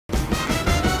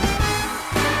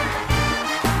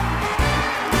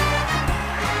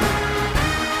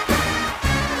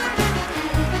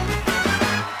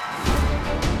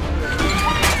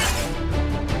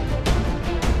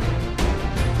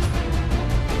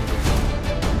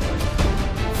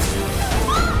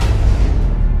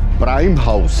პრაიმ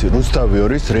ჰაუსი,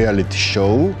 რუსტავიორის რეალიტი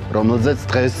შოუ, რომელზეც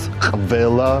დღეს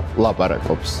ყველა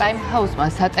ლაპარაკობს. პრაიმ ჰაუსმა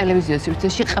სატელევიზიო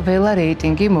სივრცეში ყველა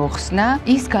რეიტინგი მოხსნა.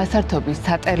 ის გასართობის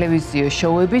სატელევიზიო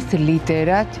შოუების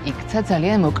ლიდერად იქცა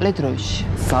ძალიან მოკლე დროში.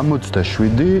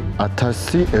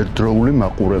 67,000 ერთდროული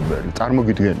მაყურებელი.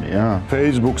 წარმოგიდგენია?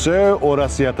 Facebook-ზე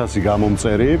 200,000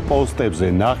 გამომწერი, პოსტებზე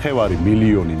 9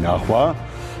 მილიონი ნახვა.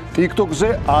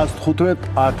 TikTok-ზე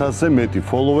 115,000-ზე მეტი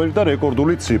ფოლოვერი და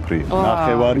რეკორდული ციფრი.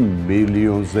 9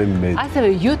 მილიონზე მეტი. ასევე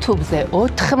YouTube-ზე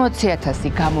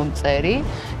 80,000 გამომწერი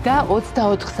და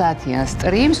 24 საათიან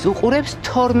სტრიმს უყურებს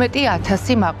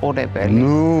 12,000 მაყურებელი.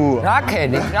 რა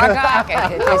ქენი, რა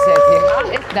გააკეთეთ ესეთი?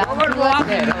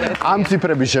 ამ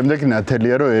ციფრების შემდეგ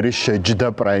ნათელია რომ ერი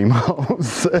შეჯდა პრაიმ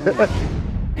ჰაუსზე.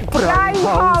 პრაიმ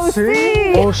ჰაუსი!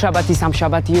 ორ შაბათი, სამ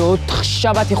შაბათი, 4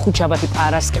 შაბათი, 5 შაბათი,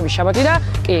 პარასკევი შაბათი და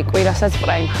კი, კვირასაც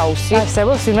პრაიმ ჰაუსი.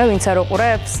 არსებობს ვინმე ვინც არ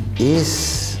უყურებს? ეს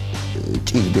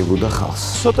ჭირდებოდა ხალხს.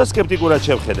 ცოტა სკეპტიკურად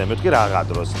შევხედე, მეთქი რაღა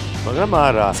დროს, მაგრამ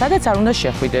არა. სადაც არ უნდა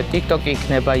შეხვიდეთ, TikTok-ი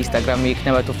იქნება, Instagram-ი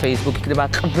იქნება თუ Facebook-ი იქნება,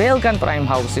 ყველგან პრაიმ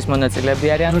ჰაუსის მონაწილეები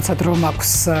არიან. როცა დრო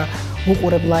მაქვს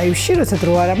უყურებ ლაივში, როცა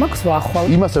დრო არ მაქვს ვახვალ.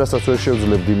 იმას რასაც ვერ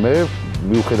შევძლებდი მე,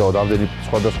 მიუხედავად ამდენი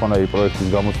სხვადასხვანაირი პროექტის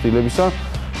გამოცდილებისა,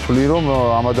 ვთვლი რომ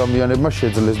ამ ადამიანებმა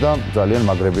შეძლეს და ძალიან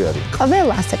მაგრები არის.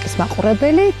 ყველა ასაკის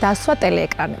მაყურებელი დასვა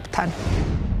ტელეეკრანებთან.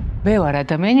 მე ვარ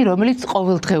ადამიანი, რომელიც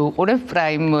ყოველდღე უყურებ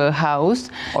პრაიმ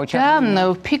ჰაუსს და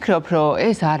ვფიქრობ, რომ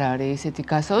ეს არ არის ესეთი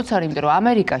გასაოცარი, იმიტომ რომ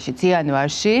ამერიკაში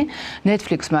იანვარში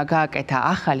Netflix-მა გააკეთა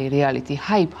ახალი რეალიტი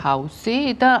ჰაიპ ჰაუსი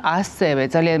და ასევე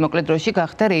ძალიან მოკლე დროში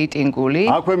გახდა რეიტინგული.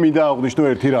 აქვე მინდა აღვნიშნო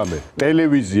ერთი რამე.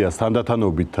 ტელევიზიას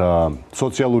თანდათანობით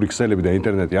სოციალური ქსელები და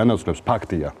ინტერნეტი ანაცვლებს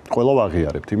ფაქტია. ყველა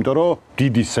ვაღიარებთ, იმიტომ რომ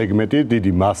დიდი სეგმენტი,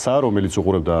 დიდი მასა, რომელიც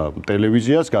უყურებდა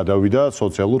ტელევიზიას, გადავიდა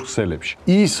სოციალურ ქსელებში.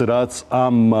 ის რაც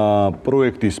ამ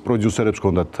პროექტის პროდიუსერებს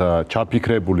ჰქონდათ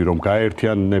ჩაფიქრებული, რომ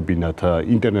გაერთიანებინათ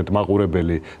ინტერნეტ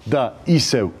მაყურებელი და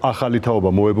ისევ ახალი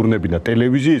თაობა მოებრუნებინა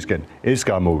ტელევიზიისკენ, ეს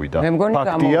გამოვიდა.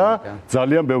 ფაქტია,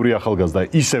 ძალიან ბევრი ახალგაზრდა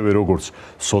ისევე როგორც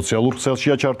სოციალურ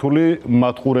ქსელშია ჩართული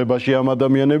მათყურებაში ამ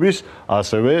ადამიანების,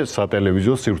 ასევე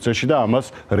სატელევიზიო სივრცეში და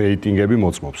ამას რეიტინგები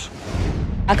მოწმობს.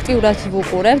 აქტიურად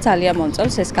ვუყურებ, ძალიან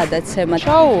მომწონს ეს გადაცემა.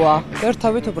 შოუა,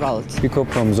 ერთობით უბრალოდ. ვფიქრობ,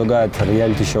 რომ ზოგადად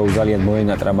რეალიტი შოუ ძალიან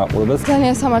მოენატრა მაყურებელს.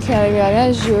 ძალიან სამართლიანი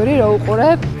არიან ჟიური, რო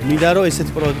უყურებ. მინდა რომ ესეთ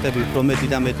პროექტები უფრო მეტი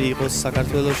და მეტი იყოს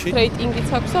საქართველოში. რეიტინგიც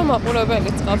აქვს და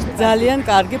მაყურებელიც ყავს. ძალიან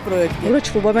კარგი პროექტი. რო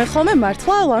ჩხუბობენ ხოლმე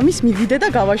მართლა ლამის მივიდე და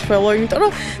გავაშველო, იმიტომ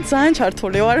რომ ძალიან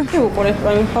ჩართული ვარ. უყურებ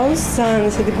პრაიმ ჰაუსს, ძალიან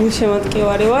ესეთი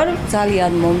გულშემატკივარი ვარ.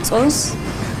 ძალიან მომწონს.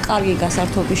 კარგი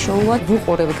გასართობის შოუა.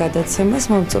 ვუყურებ გადაცემას,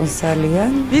 მომწონს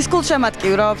ძალიან. ვის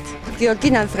გულშემატკივრობთ? გიორგი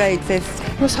ნაზღაიძეს.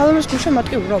 ნუ სალომეს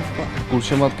გულშემატკივრობ.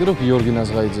 გულშემატკივრობ გიორგი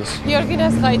ნაზღაიძეს. გიორგი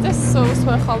ნაზღაიძეს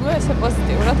უსმენ ხოლმე ესე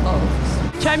პოზიტიურად ყოველთვის.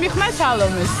 ჩემი ხმა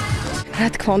სალომეს. რა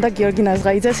თქმა უნდა გიორგი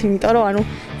ნაზღაიძეს, იმიტომ რომ ანუ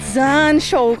ძალიან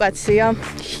შოუკაცია,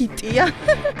 ჰიტია.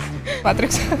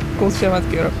 პატრიქს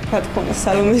გულშემატკივრობ. რა თქმა უნდა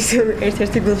სალომეს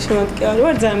ერთ-ერთი გულშემატკივარი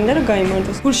ვარ, ძალიან მინდა რომ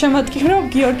გაიმართოს. გულშემატკივრობ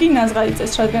გიორგი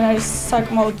ნაზღაიძეს, რადგან არის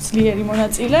საკმაოდ ძლიერი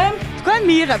მონაწილე. თქვენ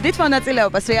მიიღებდით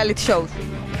მონაწილეობას რეალიტი შოუში?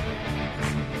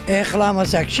 ეხლა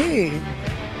ამასაკში?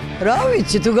 რა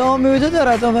ვიცი, თუ გამომივიდა და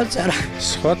რატომაც არა.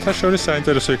 სხვათა შორის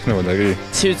საინტერესო იქნებოდა, კი?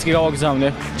 ცივიც კი გავაგზავნე.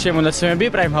 შემონაცემები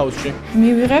პრაიმ ჰაუსში.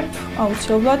 მივიღებ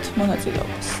აუცილებლად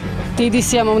მონაწილეობას. დიდი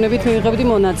სიამოვნებით მივიღებდი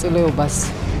მონაწილეობას.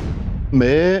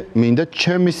 მე მინდა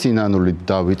ჩემი სინანულით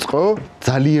დავიწყო.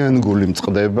 ძალიან გული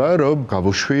მწყდება, რომ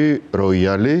გავუშვი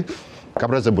როიალი.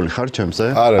 გაბრაზებული ხარ ჩემზე?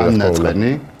 ამ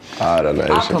ნაწყენი? არა,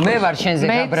 ახო მე ვარ შენზე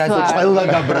გაბრაზებული. ყველა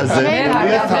გაბრაზებულია.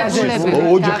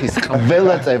 ოჯახის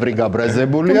ყველა წევრი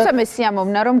გაბრაზებულია. თუმცა მე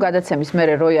სიამოვნა რომ გადაცემის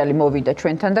მერე როიალი მოვიდა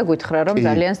ჩვენთან და გითხრა რომ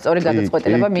ძალიან სწორი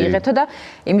გადაწყვეტილება მიიღეთო და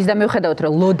იმის და მივხედავთ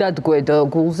რომ ლოდად გვედო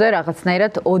გულზე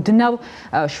რაღაცნაირად ოდნავ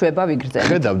შვება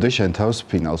ვიგრძელეთ. ხედავდე შენ თავს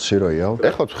ფინალში როიალ?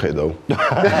 ეხლა ვხედავ.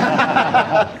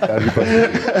 კარგი პასი.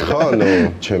 ხო, ნო,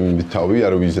 ჩემი თავი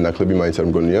არ ვიცი ნაკლები მაინც არ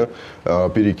მგონია.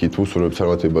 პირიქით უსურვებ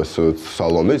წარმატებას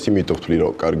სალომეს, იმიტომ ვთვლი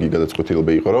რომ კარგი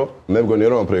გადაწყვეტილება იყო, რომ მე მგონია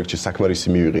რომ ამ პროექტში საკმარისი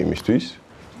მივიღე იმისთვის,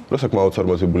 რომ საკმაოდ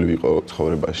წარმატებული ვიყო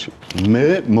ცხოვრებაში. მე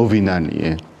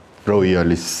მოვინანიე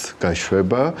როიალის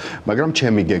გაშვება, მაგრამ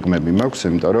ჩემი გეგმები მაქვს,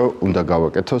 იმიტომ რომ უნდა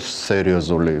გავაკეთო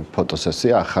სერიოზული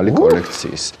ფოტოსესია ახალი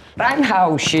კოლექციის. პრაიმ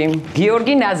ჰაუსში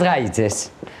გიორგი ნაზღაიძეს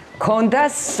ქონდა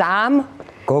 3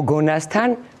 გოგონასთან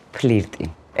ფლირტი.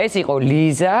 ეს იყო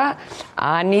ლიზა,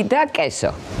 ანი და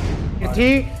კესო.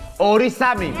 1 2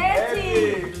 3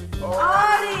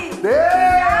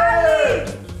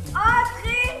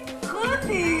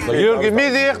 გიორგი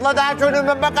მიდი ეხლა დააჩვენე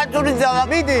მაკაცური ძალა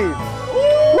მიდი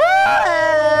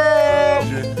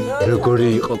როგორი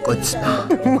იყო კოცმა?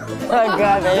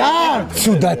 აგარა.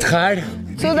 ცუდად ხარ?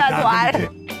 ცუდად ვარ.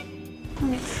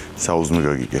 საუზმე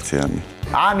გაგიკეთე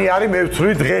ანი არის მე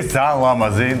ვთვლი დღეს ძალიან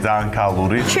ლამაზი, ძალიან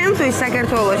ქალური. ჩემთვის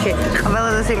საქართველოში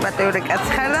ყველაზე სიმპათიური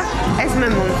კაცი ხარ და ეს მე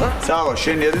მომწონს. Წავა,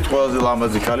 შენი არის ყველაზე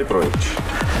ლამაზი ქალი პროექტში.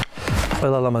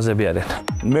 ყველა ლამაზები არიან.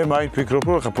 მე მაინც ვფიქრობ,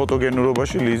 რომ ხა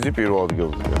ფოტოგენურობაში ლიზი პირველ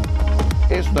ადგილზეა.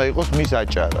 ეს უნდა იყოს მის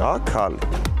აჭარა, ქალი.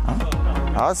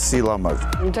 სილამაზი.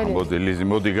 მოდი ლიზი,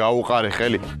 მოდი გაუყარე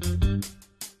ხელი.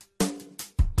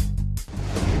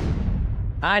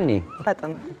 ანი,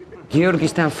 ბატონო.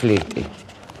 გიორგისთან ფლირტი.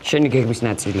 შენი გეგმის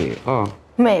ნაწილი იყო?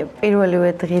 მე პირველივე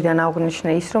დღიდან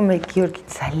აღვნიშნე ის, რომ მე გიორგი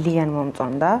ძალიან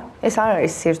მომწონდა. ეს არ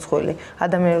არის სირცხვილი.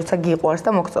 ადამიანი როცა გიყვარს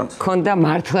და მოგწონს. ქონდა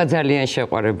მართლა ძალიან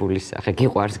შეყვარებული სახე.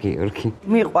 გიყვარს გიორგი?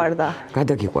 მიყვარდა.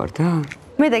 გადაგიყვარდა?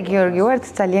 მე და გიორგი ვართ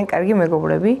ძალიან კარგი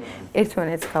მეგობრები.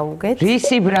 ერთმანეთს გავუგეთ.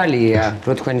 რისი ბრალია,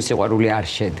 რომ თქვენი სიყვარული არ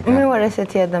შედგა? მე ვარ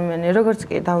ესეთი ადამიანი, როგორც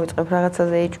კი დავიწყებ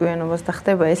რაღაცაზე ეჭვიანობას და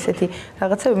ხდება ესეთი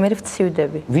რაღაცები, მე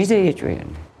ვცივდები. ვიზე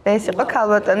ეჭვიანი? ეს იყო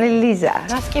ქალბატონი ლიზა.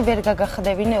 რას კი ვერ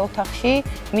გაგახდებინე ოთახში,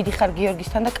 მიდიხარ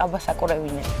გიორგისთან და კაბას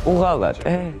აკურევინე.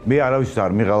 უღალატე? მე არავის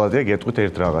არ მიღალატია, გეტყვით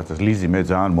ერთ რაღაცას. ლიზი მე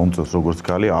ძალიან მომწონს როგორც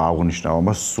ქალი, აღნიშნავ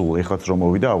ამას სულ. ეხლაც რომ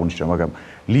მოვიდა აღნიშნავ, მაგრამ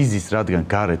ლიზის რადგან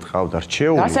გარეთ ყავდა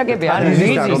რჩეული. გასაგები არის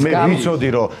ლიზის რომ მე ვიცოდი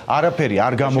რომ არაფერი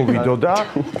არ გამოვიდოდა,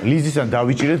 ლიზისთან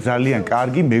დავიჭირე ძალიან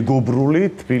კარგი მეგობრული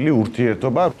თბილი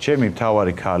ურთიერთობა. ჩემი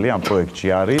მთავარი ქალი ამ პროექტში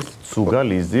არის ცუგა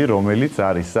ლიზი, რომელიც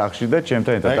არის სახში და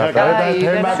ჩემთან ერთად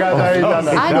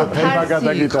ანუ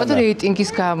ფარსი ყოდ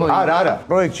რეიტინგის გამო. არა,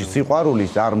 პროექტში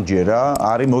სიყვარულის არ მჯერა,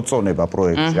 არის მოწონება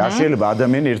პროექტში. არ შეიძლება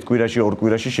ადამიანი ერთ კვირაში, ორ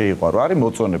კვირაში შეიყვარო. არის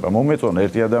მოწონება. მომეწონა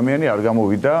ერთი ადამიანი, არ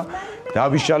გამოვიდა.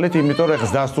 დავიშალეთ, იმიტომ რომ ეხლა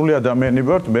დასწრული ადამიანი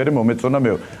ვართ, მე მომეწონა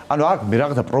მე. ანუ აქ მე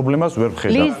რაღაცა პრობლემას ვერ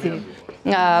ვხედავ. ლიზი,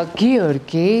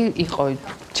 გიორგი იყო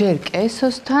ჯერ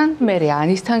კესოსთან, მე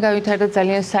ანისთან გავითარდა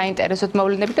ძალიან საინტერესოდ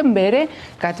მოვლენები და მე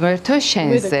გადმოერთო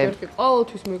შენზე. მე და გიორგი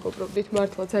ყოველთვის მეგობრობდით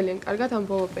მართლა ძალიან კარგად ამ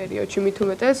ბოლო პერიოდში მით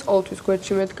უმეტეს ყოველთვის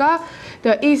გვერდში მედგა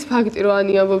და ის ფაქტი რომ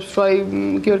ანი ამბობს რომ აი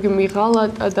გიორგი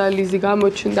მიღალატა და ლიზი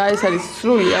გამოჩნდა ეს არის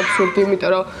სრული აბსურდი იმიტომ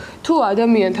რომ თუ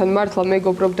ადამიანთან მართლა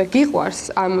მეგობრობ და გიყვარს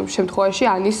ამ შემთხვევაში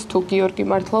ანის თუ გიორგი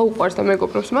მართლა უყვარს და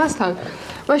მეგობრობს მასთან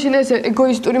მაშინ ეს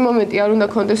ეგოისტური მომენტი არ უნდა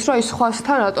კონდეს რომ აი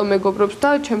სხვასთან რატომ მეგობრობს და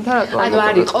ჩემთან რატომ ანუ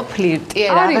არ იყო ფლირტი,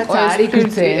 რაღაცა არ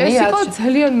იგრძენი, ეს იყო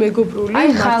ძალიან მეგობრული. აი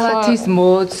ხალათის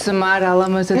მოცმა რა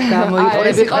ლამაზად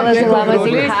გამოიყურები, ყველაზე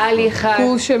ლამაზი ხალი ხარ.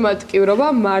 გულშემატკივრობა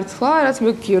მართლა, რაც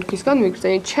მე გიორგისგან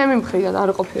მიგრძენი. ჩემი მხრიდან არ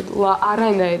ყოფილა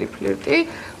არანაირი ფლირტი.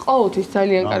 ყოველთვის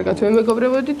ძალიან კარგად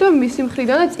ვემეგობრებოდი და მისი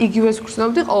მხრიდანაც იგივეს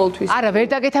გრძნობდი ყოველთვის. არა, ვერ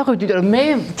დაგეთანხმებდი, რომ მე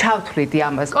ჩავთვლიდი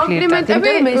ამას ფლირტად, იმიტომ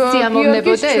რომ მე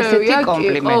სიამოვნებოდა ესეთი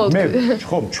კომპლიმენტი. მე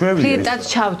ხომ ჩვევი ფლირტად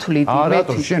ჩავთვლიდი მე.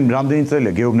 რატო შენ რამდენი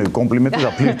წელია გეუბნები კომპლიმენტი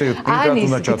და ფლირტად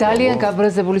უნდა ჩავთვლი? ძალიან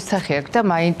გაბრაზებული სახე აქვს და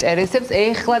მაინტერესებს,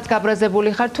 ეხლაც გაბრაზებული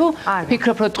ხარ თუ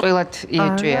ფიქრობ რომ ტყილად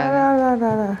იეჭვიან?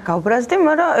 არა. გავბრაზდი,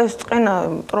 მაგრამ ეს წენა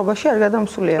ტრობაში არ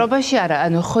გადამსულია. ტრობაში არა,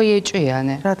 ანუ ხო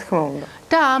იეჭვიანე. რა თქმა უნდა.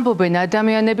 და ამბობენ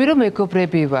ადამიანები რომ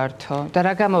მეგობრები ვართო და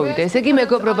რა გამოვიდა ესე იგი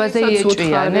მეგობრობაზე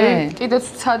იეჭვიანე კიდეც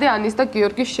ვცადე ანის და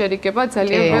გიორგის შერიგება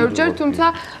ძალიან ბევრჯერ თუმცა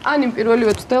ანი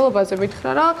პირველივე ცდელობაზე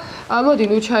მითხრა რომ მოდი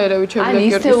ნუ ჩაერავი ჩემი და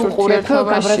გიორგის ურთიერთობაში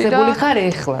და გაბრაზებული ხარ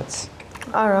ეხლაც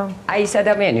არა აი ეს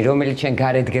ადამიანი რომელიც შენ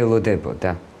გარეთ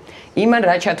გელოდებოდა იმან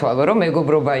რა ჩათვალო რომ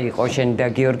მეგობრობა იყო შენ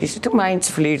და გიორგის თუ მაინც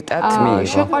ფლირტად მიიღო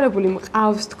შეყვარებული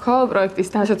მყავს თქო პროექტის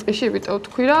დასაწყისში იმიტომ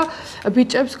ვთქვი რომ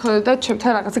ბიჭებს ქონდა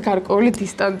ჩემთან რაღაცა გარკვეული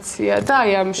დისტანცია და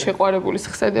აი ამ შეყვარებულის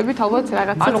ხსენებით ალბათ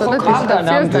რაღაცა ცოტა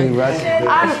დისტანცია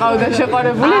არ ყავდა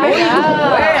შეყვარებული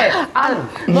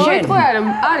მოიტყვე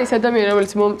არის ადამიანი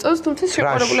რომელიც მომწონს თუმცა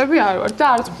შეყვარებულები არ ვარ და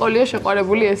არც ყოლია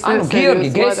შეყვარებული ეს ანუ გიორგი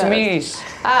გესმის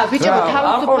ბიჭებო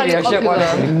თავისუფალი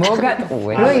შეყვარებული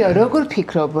მოგატყუე როგორ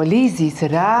ფიქრობ ლიზის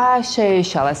რა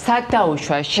შეეშალა სად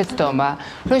დაუშვა შეცდომა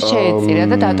რომ შეეწირა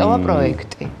და დატოვა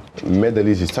პროექტი მე და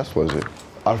ლიზის წასვლაზე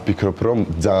არ ვფიქრობ რომ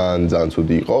ძალიან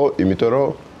ცუდი იყო იმიტომ რომ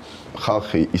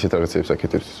ხალხი ისეთ რაღაცებს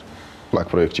აკეთებს მაგ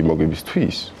პროექტში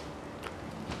მოგებისთვის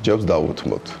ჯობს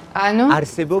დავუთმოთ ანუ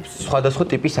არსებობს სხვადასხვა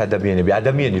ტიპის ადამიანები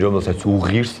ადამიანი რომელსაც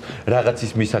უღირს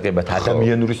რაღაცის მისაღებად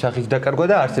ადამიანური სახის დაკარგვა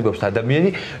და არსებობს ადამიანი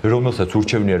რომელსაც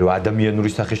ურჩევნია რომ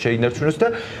ადამიანური სახე შეინარჩუნოს და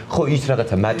ხო ის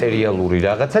რაღაცა მატერიალური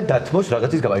რაღაცა დათმოს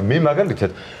რაღაცის გამო აი მე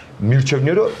მაგალითად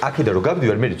მირჩევნია რომ აქედან რომ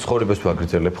გავდივარ მე ცხოვრებას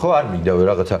ვაგრძელებ ხო არ მინდა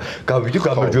რაღაცა გავიდი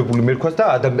გამარჯვებული მერქვას და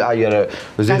აი არა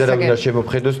ზედარავინ არ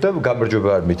შემოფხედოს და გამარჯვება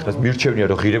არ მითხრას მირჩევნია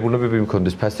რომ ღირებულებები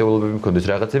მქონდეს ფასეულობები მქონდეს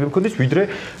რაღაცები მქონდეს ვიდრე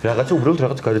რაღაცა უბრალოდ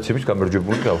რაღაც გადაცემის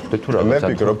გამარჯვებული გავხდეთ თუ რაღაცა. მე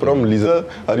ვფიქრობ, რომ ლიზა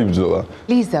არის ბრძოლა.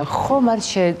 ლიზა, ხომ არ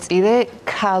შეეწირე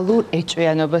ქალურ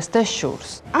ეჭვიანობას და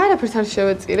შურს? არაფერს არ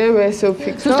შევეწირე, მე ესე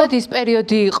ვფიქრობ. ზუსტად ის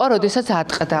პერიოდი იყო, როდესაც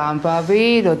ატყდა ამბავი,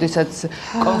 როდესაც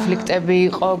კონფლიქტები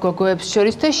იყო გოგოებს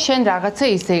შორის და შენ რაღაცა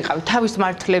ისე იყავი, თავის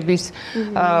მართლების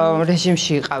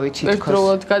რეჟიმში იყავი თითქოს.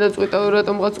 ერთდროულად გადაწყვიტე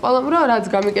რატომღაც ყველამ, რომ რაც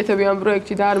გამიკეთები ამ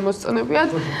პროექტში და არ მოსწონებიათ,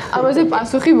 ამაზე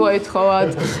პასუხი მოეთხოვათ.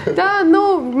 და ნუ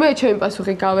მე ჩემი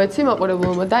პასუხი გავეცი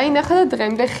მაყურებელმა დაინახა და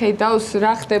დღემდე ხედავს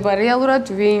რა ხდება რეალურად,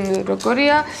 ვინ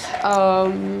როგორია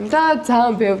და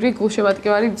ძალიან ბევრი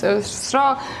გულშემატკივარი მწევს,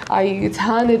 რომ აი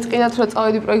ძალიან ეწყინათ რომ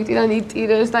წავედი პროექტიდან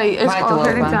იტირეს და აი ეს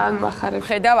ყველაფერი ძალიან მახარებს.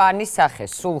 ხედავ ანის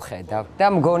სახეს, სულ ხედავ და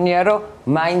მგონია რომ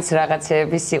მაინც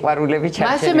რაღაცეების სიყვარულები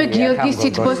ჩარჩენილია. მასე მე გიორგის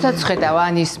თითბოსაც ხედავ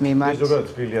ანის მიმართ. ზოგადად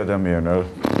თბილი ადამიანია.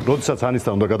 როდესაც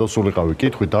ანისთან უნდა გადასულიყავი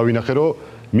კითხვით, დავინახე რომ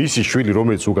მისი შვილი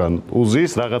რომელიც უკან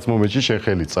უზის რაღაც მომენტში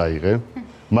შეხელი წაიღე.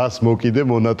 მას მოკიდე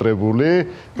მონატრებული,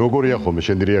 როგორია ხოლმე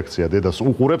შენი რეაქცია დედას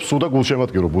უყურებს სულ და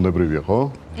გულშემატკივრო ბუნებრივია, ხო?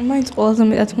 მაინც ყველაზე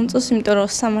მეტად მომწონს, იმიტომ რომ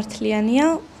სამართლიანია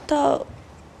და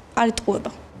არ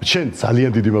იტყუება. შენ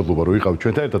ძალიან დიდი მადლობა რომ იყავ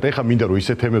ჩვენთან ერთად. ეხლა მინდა რომ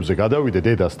ისეთ თემებზე გადავიდე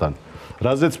დედასთან.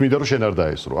 რაზეც მინდა რომ შენ არ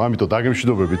დაესრო. ამიტომ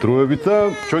დაგემშვიდობებით დროებით და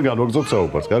ჩვენ განვაგრძობთ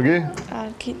საუბარს, კარგი?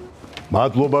 კარგი.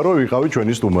 მადლობა რომ ვიყავი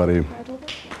ჩვენი სტუმარი.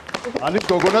 ანით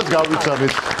გოგონაც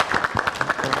გავიცანეთ.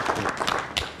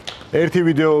 ერთი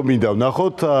ვიდეო მინდა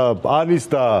ვნახოთ ანის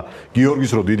და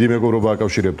გიორგის რო დიდი მეგობრობა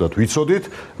აკავშირებდათ ვიცოდით,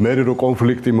 მე რო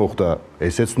კონფლიქტი მოხდა,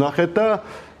 ესეც ვნახეთ და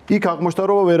იქ აღმოჩნდა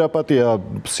რომ ვერაპატია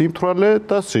სიმთვრალე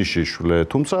და სიშიშვლე.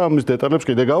 თუმცა ამის დეტალებს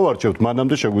კიდე გავარჩევთ,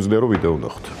 მანამდე შეგვიძლია რომ ვიდეო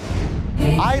ვნახოთ.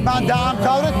 აი მან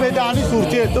დაამთავრეთ მე და ანის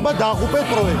ურთიერთობა დაღუპეთ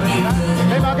პროექტი.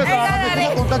 მე მაგას არ ამეცი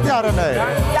კონტაქტი არანაირი.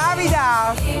 დავიდა.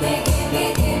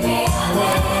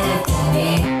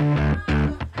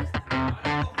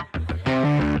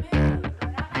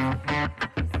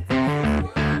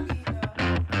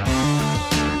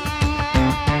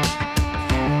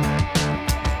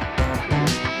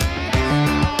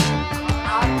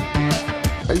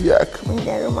 აქ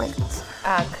მინდა რომ მაგაც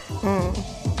აქ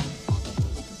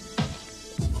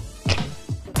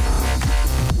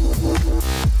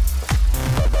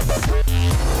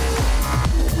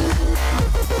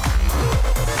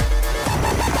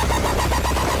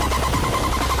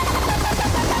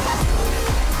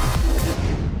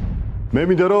მე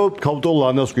მინდა რომ ქავტო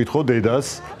ლანას ვკითხო დედას,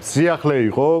 სიახლე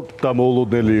იყო და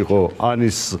მოულოდნელი იყო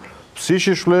ანის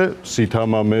სიშიშვლე,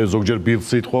 სითამამე, ზოგჯერ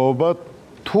ბილწითხოვობა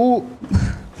თუ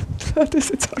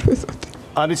ესეც არ ვეცოდი.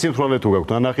 ანის სიმთვრალე თუ გაქვთ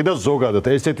ნანახი და ზოგადად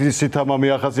ესეთი სითამამე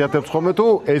ახასიათებს ხოლმე თუ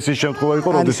ეს ის შემთხვევა იყო,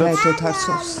 როდესაც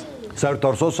საერთოდ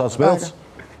არსოს ასმელს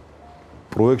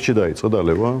პროექტში დაიწყო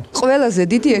დალევა. ყველაზე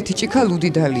დიდი ერთი ჭიქა ლუდი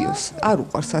დალიოს. არ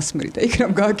უყვარს ასმერი და იქ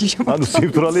რამ გააგიშა. ანუ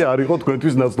სიმთვრალე არ იყო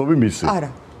თქვენთვის ნაცნობი მისი.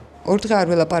 არა. ორ დღე არ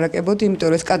ველაპარაკებოდი, იმიტომ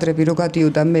რომ ეს კადრები რო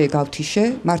გადიოდა მე გავთიშე,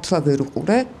 მართლა ვერ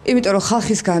უყურე. იმიტომ რომ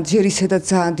ხალხისგან ჯერ ისედაც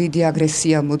ძალიან დიდი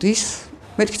აგრესია მოდის.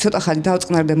 მეთქი ცოტა ხანი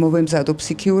დავწყნარდე მოვემზადო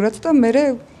ფსიქიურად და მე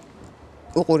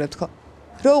უყურებთ ხო?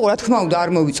 რო უყურა თქმა უნდა არ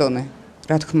მოვიწონე.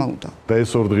 რა თქმა უნდა. და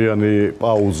ეს ორდღიანი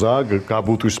პაუზა,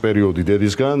 გაბუტვის პერიოდი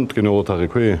დედისგან, ტკინოლოთ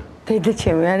აღიქვი? დედა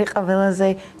ჩემი არის ყველაზე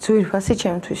ძვირფასი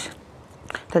ჩემთვის.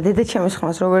 და დედა ჩემის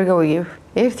ხმას როგორ გავიგებ?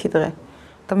 ერთი დღე.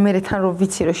 და მე თან რო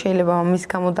ვიცი რომ შეიძლება ამის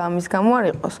გამო და ამის გამო არ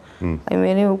იყოს. აი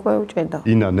მე უკვე უჭედა.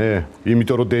 ინანე,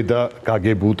 იმიტომ რომ დედა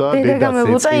გაგებუტა, დედა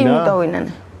გამებუტა, იმიტომ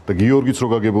ვინანე. და გიორგიც რო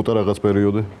გაგებუტა რაღაც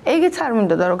პერიოდი? ეგეც არ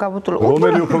მინდა და რომ გაბუტულო.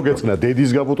 რომელი უფრო გეცნა,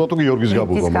 დედის გაბუტვა თუ გიორგის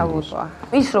გაბუტვა? დედის გაბუტვა.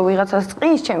 ის რო ვიღაცას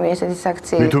წყის ჩემი ესეთი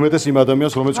საქციელი. მით უმეტეს იმ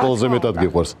ადამიანს, რომელიც ყველაზე მეტად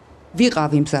გიყვარს.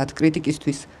 ვიყავი მზად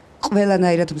კრიტიკისთვის.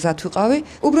 ყველანაირად მზად ვიყავი.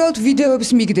 უბრალოდ ვიდეოებს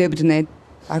მიგდებდნენ.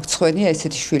 არ გცხვენია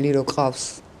ესეთი შვილი რო ყავს.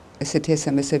 ესეთი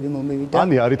SMS-ები მომივიდა.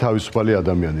 ანი არის თავისუფალი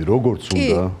ადამიანი, როგორც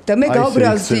უნდა. და მე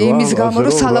გავბრაზდი იმის გამო,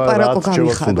 რომ სალაპარაკო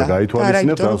გამიხადა.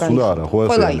 გაითვალისწინებ, რას უნდა არა, ხო ასე?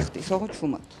 ყველა იხდის, როგორ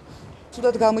ჩუმად.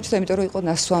 თუდად გამოჩნდა, იმიტომ რომ იყო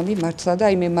ნასვამი მართლა და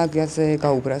აი მე მაგაზე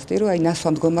გაუბრაზდი, რომ აი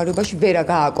ნასვამ მდგომარეობაში ვერა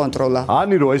გააკონტროლა.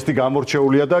 ანი რომ ეს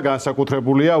გამორჩეულია და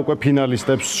განსაკუთრებულია უკვე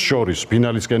ფინალისტებს შორის,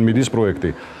 ფინალისკენ მიდის პროექტი.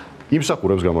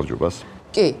 იმსახურებს გამარჯვებას?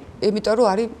 კი, იმიტომ რომ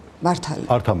არის მართალი.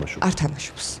 არ თამაშობს. არ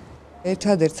თამაშობს.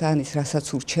 ერთადერთ ანის რასაც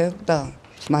ურჩევ და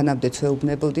მანამდეც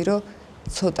ვეუბნებოდი, რომ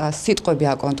ცოტა სიტყვები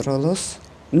აკონტროლოს,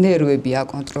 ნერვები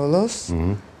აკონტროლოს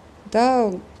და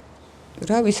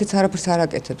რა ისეც არაფერს არ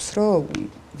აკეთებს, რომ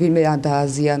ვინმე ან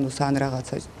დააზიანოს ან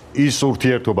რაღაცა ის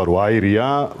ურთიერთობა რო აირია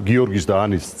გიორგის და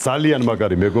ანის ძალიან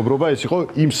მაგარი მეგობრობა ეს იყო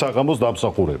იმ საღამოს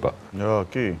დამსახურება.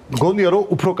 კი. მგონია რომ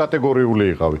უფრო კატეგორიული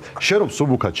იყავი. შენ რომ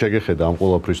სუბუქად შეგეხედა ამ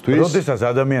ყველაფრისთვის. როდესაც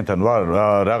ადამიანთან ვარ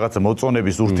რაღაცა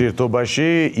მოწონების ურთიერთობაში,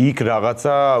 იქ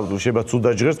რაღაცა შეიძლება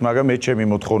ცუდა ჟღერს, მაგრამ მე ჩემი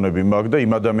მოთხოვნები მაქვს და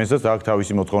იმ ადამიანსაც აქვს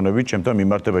თავისი მოთხოვნები ჩემთან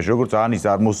მიმართებაში. როგორც ანის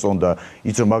არ მოსწონდა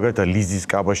ის რომ მაგალითად ლიზის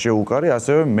კაბა შეუკარი,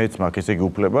 ასევე მეც მაქვს ესე იგი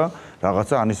უფლება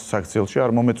რაღაცა ანის საქციელში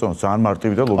არ მომეწონა. ძალიან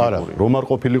მარტივი და ლოგიკური. რომ არ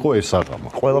ყოფილიყო ეს საღამო.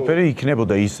 ყველაფერი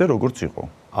იქნებოდა ისე როგორც იყო.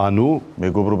 ანუ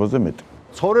მეგობრობაზე მეტი.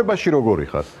 ცხოვრებაში როგორი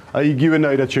ხარ? აი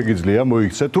იგივენაირად შეგიძლია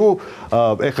მოიქცე თუ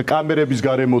ეხა კამერების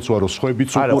გარემოცვა რო სხვებიც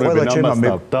უყურებენ ამას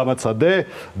და დამაცადე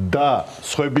და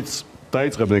სხვებიც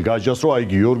დაიწყებდნენ გაჯას რომ აი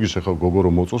გიორგის ეხა გოგო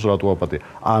რომ მოწოს რატო აპატია.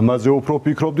 ამაზე უფრო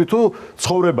ფიქრობდი თუ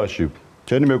ცხოვრებაში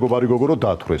ჩემი მეგობარი გოგო რო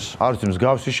დათვრეს. არ ვიცი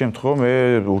მსგავსი შემთხვევა მე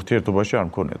ურთიერთობაში არ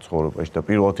მქონია ცხოვრებაში და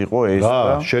პირველად იყო ეს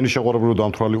და შენი შეყვარებული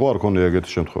დამთვრალი იყო არ ქონია ეგეთი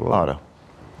შემთხვევა? არა.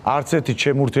 არც ერთი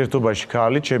ჩემ ურთიერთობაში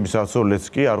ხალი, ჩემი სასწაულეც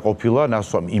კი არ ყოფილა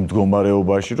ნასვამ იმ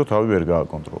მდგომარეობაში, რომ თავი ვერ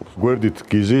გააკონტროლოს. გვერდით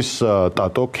გიზის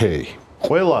ტატო K.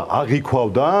 ყველა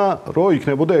აღიქვავდა, რომ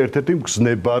იქნებოდა ერთ-ერთი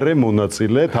მგზნებარე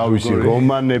მონაწილე თავისი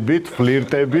რომანებით,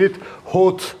 ფლირტებით,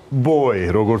 hot boy,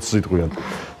 როგორც სიტყვიან.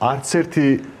 არც ერთი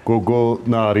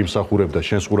გოგონა არ იმსახურებდა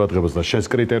შენს ყურადღებას და შენს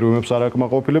კრიტერიუმებს არ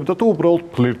აკმაყოფილებდა თუ უბრალოდ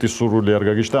ფლირტის სურვილი არ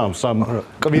გაგიშდა ამ სამ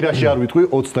კვირაში არ ვიტყვი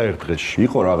 21 დღეში.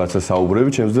 იყო რაღაცა საუბრები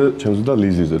ჩემზე და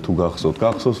ლიზიზე თუ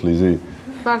გახსოვს ლიზი?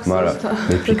 მაგრამ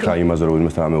მე ფიქრა იმაზე რომ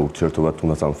იმასთან ამე ურთიერთობა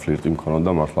თუნდაც ამ ფლირტი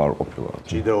მქონოდა მართლა არ ყოფილა.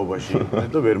 ჭიდაობაში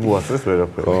და ვერ მოასწრეს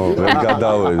ვერაფერი. ო, ვერ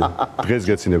გადავედი. დღეს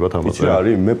გეცინებათ ამაზე. იცი რა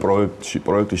არის? მე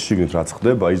პროექტის შიგნით რაც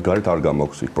ხდება, ის გარეთ არ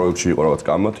გამაქვს. პროექტში იყო რაღაც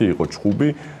კამათი, იყო ჩხუბი.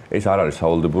 ეს არ არის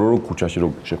სავალდებულო რომ ქუჩაში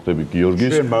რომ შეხვდები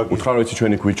გიორგის, უთხრა რომ იცი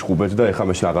ჩვენი გვიჩხუბეთ და ეხლა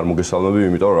მე შენ აღარ მოგესალმები,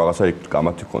 იმიტომ რომ რაღაცა იქ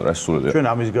კამათი ქონდა, რა სულები. ჩვენ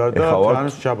ამის გარდა თან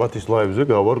შაბათის ლაივზე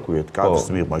გავარკვიეთ, კაცს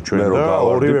მიღმა ჩვენ და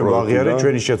ორივე აღიარეთ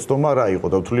ჩვენი შეცდომა რა იყო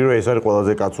და ვთვლი რომ ეს არის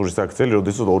ყველაზე კაცური საქციელი,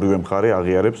 როდესაც ორივე მხარე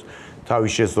აღიარებს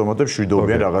თავის შეცდომას და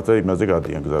მშვიდობიან რაღაცა იმაზე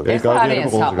გადიან გზაზე. ეს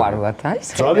არის საყვარლად, არის?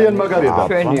 ძალიან მაგარია და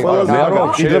ყველაზე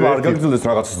შეიძლება არ გაგრძელდეს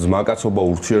რაღაცა ძმაკაცობა,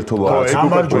 ურთიერთობა,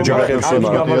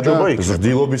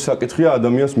 ზრდილობის საკითხია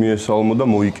ადამიანს მიესალმო და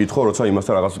მოიკითხო, როცა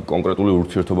იმასთან რაღაც კონკრეტული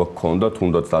ურთიერთობა გქონდა,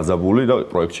 თუნდაც დაძაბული და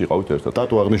პროექტში იყავით ერთად.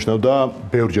 ტატო აღნიშნავდა,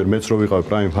 ბევრჯერ მეც რო ვიყავი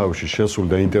პრაიმ ჰაუსში შესული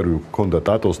და ინტერვიუ გქონდა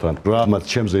ტატოსთან, რამაც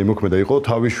ჩემზე იმოქმედა იყო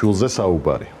თავის შვილზე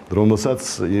საუბარი, რომელსაც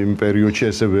იმ პერიოდში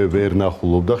ესე ვერ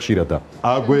ნახულობდა ხშირად და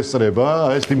აგვესწრება,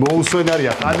 ეს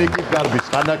მოუსვენარია, ხანიკით გარბის,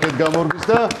 ხანაკეთ გამორბის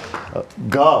და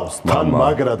გავს, თან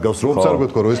მაგრად გავს, რომ არ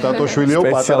გეთქო რომ ეს ტატოშვილია,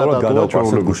 პატარა ტატოა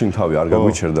ჩვეულებრივ გუშინ თავი არ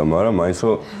გაგვიჩერდა, მაგრამ მაინც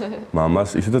რომ მამას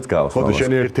ისედაც გავს. ხო და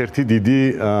შენი ერთ-ერთი დიდი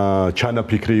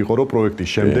ჩანაფიქრი იყო რომ პროექტის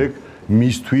შემდეგ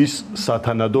მისთვის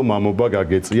სათანადო მამობა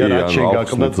გაგეწია, რაც შენ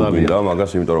გაკნდა ძალიან. და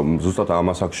მაგას იმიტომ რომ ზუსტად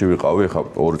ამას აქში ვიყავი, ეხა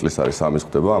 2 წლის არის სამის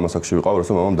ხდება, ამას აქში ვიყავი,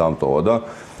 როცა მამამ დამტოვა და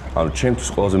ანუ ჩემთვის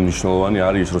ყველაზე მნიშვნელოვანი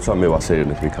არის ის, როცა მე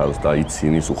ვასეირნებ მიქაროს და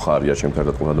იცინის უხარია ჩემთან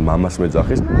და ყურადღება და მამას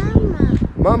მეძახის.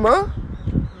 მამა?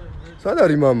 სად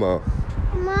არის მამა?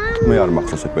 მე არ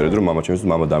მახსოვს ეს პერიოდი რომ მამა ჩემთვის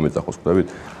მამა დამეძახოს, ხვდებით?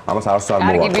 ამას არც არ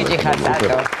მოვაყოლე. კარგი ბიჭი ხარ ტატო.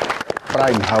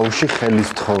 პრაიმ ჰაუსში ხელის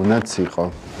თხოვნაც იყო.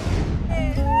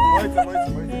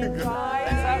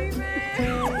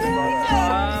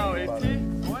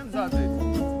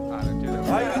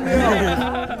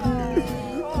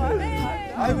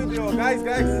 Hi video,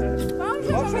 guys.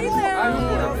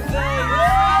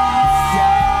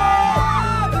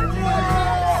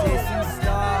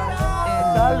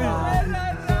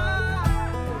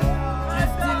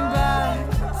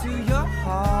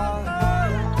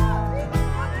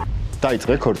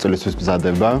 დაიწყე ქორწილისთვის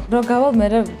მზადება. რო გავალ მე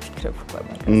ვფიქრებ უკვე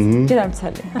მაგას. ჯერ არ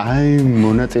მცალია. აი,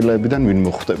 მონაწილეებიდან ვინ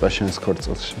მოხვდება შენს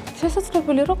ქორწილში?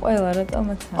 შესაძლებელია რომ ყველა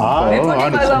რატომაც არის.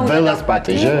 ანუ ყველას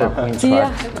პატიჟე?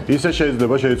 ისე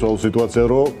შეიძლება შეიცვალოს სიტუაცია,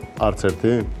 რომ არც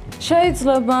ერთი?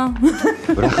 შეიძლება.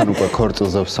 რახან უკვე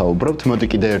ქორწილზე ვსაუბრობთ, მოდი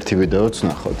კიდე ერთი ვიდეოც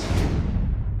ვნახოთ.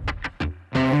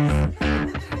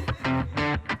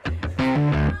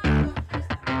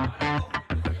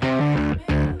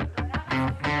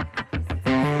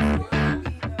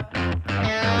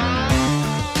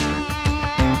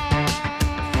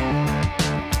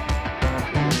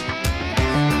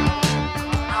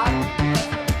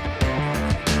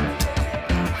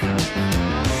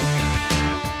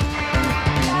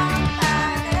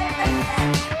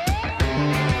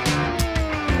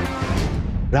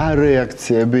 რა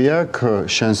რეაქციები აქვს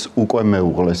შენს უკვე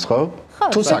მეუღლეს, ხო?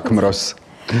 თუ საქმროს?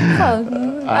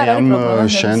 აი ამ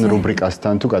შენ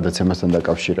რუბრიკასთან თუ გადაცემასთან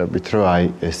დაკავშირებით, რომ აი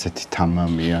ესეთი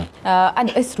თამამია.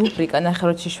 ანუ ეს რუბრიკა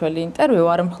ნახევარჩიშველი ინტერვიუ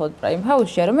არ მხოლოდ პრაიმ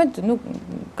ჰაუსში, არამედ ნუ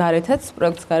გარეთაც,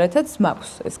 პროექტს გარეთაც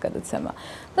მაქვს ეს გადაცემა.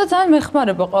 და ძალიან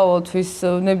მეხმარება ყოველთვის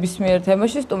ნებისმიერ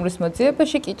თემაში, სტუმრის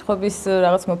მოძიებაში, კითხვების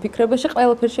რაღაც მოფიქრებაში,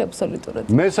 ყველაფერში აბსოლუტურად.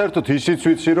 მე საერთოდ ისიც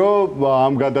ვიცი, რომ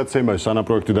ამ გადაცემაში სანამ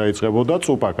პროექტი დაიწყებოდა,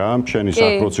 წუპაკა, შენი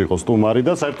საქმეც იყო სტუმარი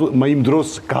და საერთოდ იმ დროს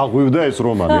გაღვივდა ეს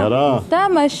რომანი, არა? და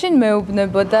მაშინ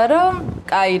მეუბნებოდა, რომ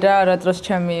კაი რა, რა დროს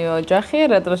ჩემი ოჯახია,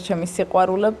 რა დროს ჩემი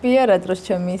სიყვარულებია, რა დროს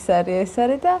ჩემი ის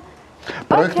არის და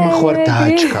პროექტმა ხوار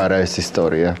დააჩქარა ეს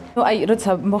ისტორია. ნუ აი,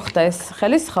 როცა მოხდა ეს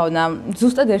ხელისხოვნა,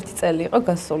 ზუსტად 1 წელი იყო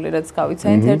გასული, რაც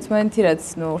გავიცანით ერთმანეთი, რაც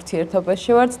ნუ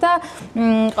ურთიერთობაში ვართ და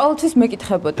ყოველთვის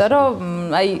მეკითხებოდა, რომ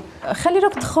აი, ხელი რო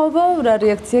გთხოვო, რა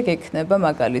რეაქცია გექნება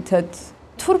მაგალითად.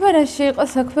 თურმე რაში იყო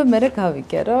საქმე, მე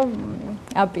გავიგე, რომ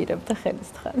აპირებდა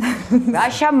ხელისთხარ.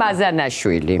 რაშა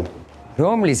მაზანაშვილი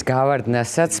რომლის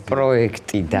გავარდნასაც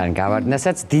პროექტიდან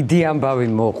გავარდნასაც დიდი ამბავი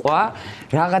მოყვა,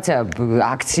 რაღაცა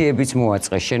აქციებიც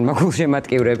მოაწყეს შენმა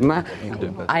გულშემატკივრებმა.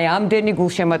 აი ამდენი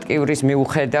გულშემატკივრის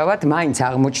მიუხედავად, მაინც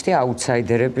აღმოჩნდი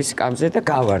აუთსაიდერების სკამზე და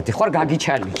გავარდი. ხوار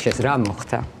გაგიჩალიჩეს, რა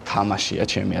მოხდა? თამაშია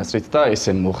ჩემი აზრით და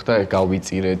ესე მოხდა,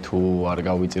 გავიწირე თუ არ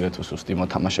გავიწირე თუ სუსტი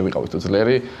მოთამაშე ვიყავი თუ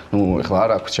ძლიერი. ნუ ეხლა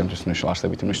არ აქვს ჩემთვის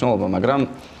მნიშვნელობითი მნიშვნელობა, მაგრამ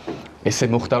ესე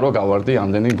მოხდა, რომ გავარდი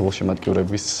ამდენი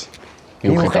გულშემატკივრების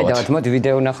მიუხედავად, მოდი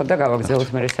ვიდეო ნახოთ და გავაგზავნოთ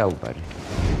მე საუბარი.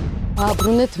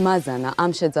 აბრუნეთ მაზანა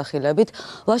ამ შეძახილებით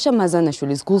ლაშა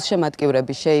მაზანაშვილის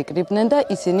გულშემატკივრები შეიკრიბნენ და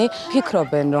ისინი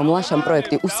ფიქრობენ, რომ ლაშამ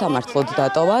პროექტი უსამართლოდ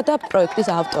დატოვა და პროექტის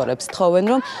ავტორებს თხოვენ,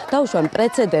 რომ დაუშვან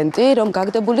პრეცედენტი, რომ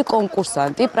გაგდებული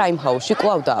კონკურსანტი პრაიმ ჰაუსში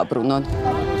კვლავ დააბრუნონ.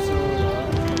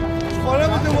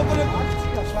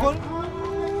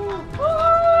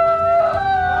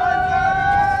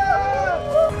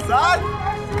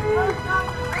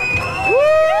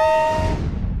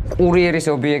 კურიერის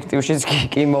ობიექტივშიც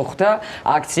კი მოხდა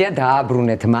აქცია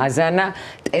დააბრუნეთ მაზანა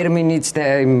ტერმინიც და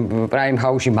პრაიმ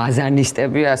ჰაუსში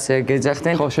მაზანისტები ასე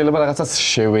გეძახდნენ. ხო, შეიძლება რაღაცას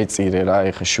შევეწირე რა,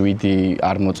 ეხა 7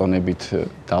 არ მოწონებით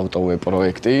დავტოვე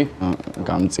პროექტი,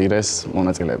 გამწირეს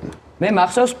მონაწილეებმა. მე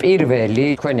მახსოვს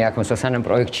პირველი თქვენი აქ მოსვლა სანამ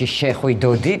პროექტში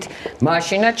შეხვიდოდით,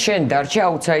 მაშინაც შენ დარჩი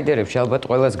აუთსაიდერებში, ალბათ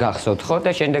ყველას გახსოვთ ხო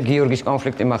და შენ და გიორგის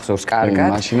კონფლიქტი მახსოვს კარგად.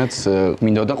 მაშინაც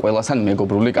მინდოდა ყველასთან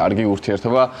მეგობრული კარგი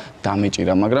ურთიერთობა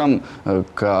დამეჭირა, მაგრამ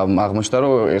აღმოჩნდა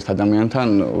რომ ერთ ადამიანთან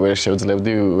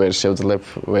ვერ შევძლებ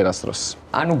ვერასდროს.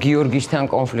 ანუ გიორგისთან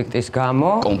კონფლიქტის გამო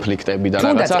კონფლიქტები და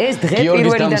რაღაცა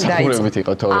გიორგის დამსახურებით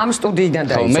იყო თორე ამ სტუდიიდან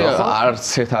დაიწყო ხო? მე არც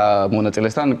ერთ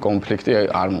მონაწილესთან კონფლიქტი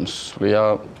არ მომსვლია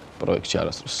პროექტში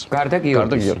არასდროს. გარდა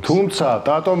გიორგის. თუმცა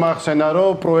ტატო მახსენა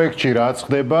რომ პროექტში რაც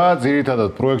ხდება,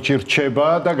 ძირითადად პროექტში რჩება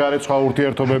და გარეთ სხვა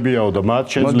ურთიერთობებიაო და მათ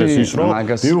შეძლეს ის რომ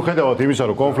მიუხედავად იმისა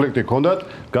რომ კონფლიქტი ჰქონდათ,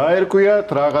 გაერკვიათ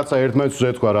რაღაცა ერთმანეთს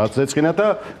ეთქვა რაც ეწყინათ და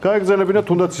გაეგზელებინათ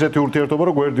თუნდაც ისეთი ურთიერთობა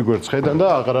რომ გვერდ-გვერდ ხედან და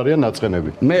აღარ არიან ნაწყენები.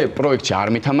 მე პროექტში არ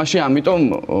მითამაში, ამიტომ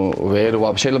ვერ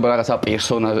შეიძლება რაღაცა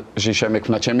პერსონაჟი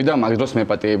შემექმნა ჩემი და მაგ დროს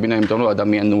მეპატიებინა, იმიტომ რომ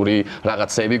ადამიანური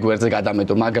რაღაცები გვერდზე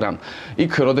გადამედო, მაგრამ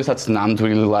იქ როდესაც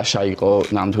ნამდვილი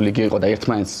იყო ნამდვილი იყო და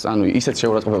ერთმანეთს ანუ ისეთ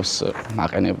შეურაცხყოფებს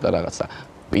მაყენებდა რაღაცა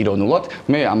პიროვნულად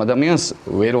მე ამ ადამიანს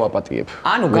ვერ ვაპატიებ.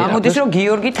 ანუ გამოდის რომ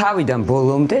გიორგი თავიდან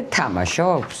ბოლომდე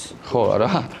თამაშობს? ხო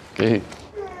რა, კი.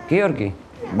 გიორგი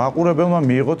მაყურებელმა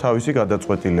მიიღო თავისი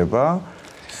გადაწყვეტილება,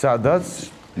 სადაც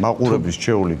მაყურების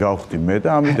შეეული გავხდი მე და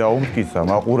ამით დაუმტკიცა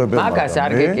მაყურებელმა. მაგას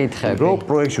არ გეკითხები. რომ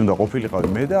პროექტში უნდა ყოფილიყავი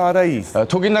მე და არა ის.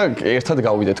 თუ გინდა ერთად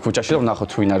გავიდეთ ქუჩაში რომ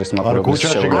ნახოთ ვინ არის მაყურებლის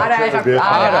შეეული.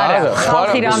 არა,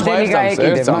 ხალხი რამდენი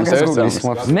გაეკიდებ მაგას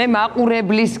გულისხმობს. მე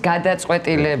მაყურებლის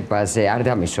გადაწყვეტილებაზე არ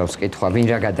დამისვავს კითხვა, ვინ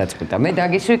რა გადაწყვიტა. მე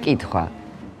დაგისვი კითხვა.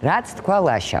 რაც თქვა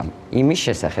ლაშამ, იმის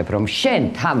შესახებ რომ შენ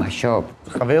თამაშობ.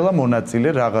 ყველა მონაწილე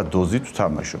რაღა დოზით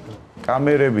თამაშობ.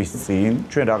 კამერების წინ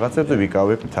ჩვენ რაღაცებზე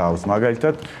ვიკავებ თავს.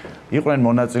 მაგალითად, იყვნენ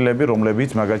მონაწილეები, რომლებიც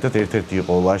მაგალითად ერთ-ერთი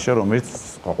იყო ლაშა, რომელიც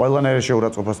ყველანაირ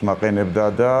შეურაცხყოფას მაყენებდა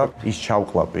და ის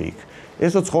ჩავყლაპე იქ.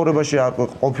 ესო ცხოვრებაში არ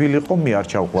ყოფილიყო, მე არ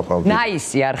ჩავყლაპავდი.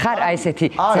 ნაისი არ ხარ, აი ესეთი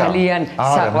ძალიან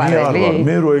საყვარელი.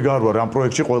 მე რო ეგ არ ვარ ამ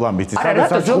პროექტში ყველა მიცის.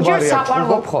 სადაც ზოგჯერ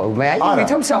საყვარლობ ხოლმე, აი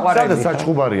ვითომ საყვარელი. სადაც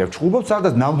საჩხუბარი აქვს, ჩხუბობ,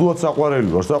 სადაც ნამდვილად საყვარელი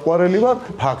ვარ. საყვარელი ვარ,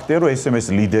 ფაქტია რომ SMS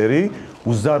ლიდერი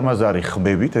უზარმაზარი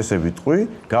ხმებით, ესე ვიტყვი,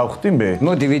 გავხდი მე.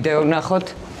 მოდი ვიდეო ნახოთ.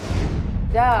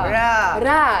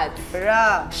 რა.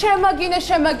 შემაგინე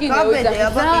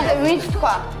ვიძახი. ვინც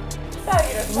თქვა?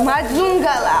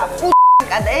 მაძუნგალა,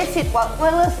 და ეს სიტყვა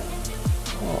ყველას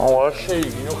არ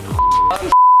შეიგინო.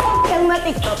 ხელმა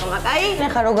TikTok-მა, კაი?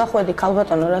 ნახა რო გახვედი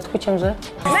ქალბატონო, რა თქვი ჩემზე?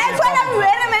 მე თქვენ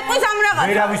ვერ მეყვის ამ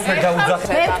ვერავის ვერ დაუძახე.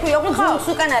 მე თქვი, ოღონდ ხალხს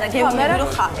უკან არა გეუბნები რომ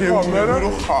ხარ. გეუბნები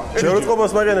რომ ხარ.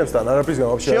 შეურაცხყოფას მაგენებსთან არაფრისგან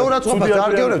ვაფშე. შეურაცხყოფას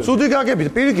არ გეუბნები, ცუდი გაგებით,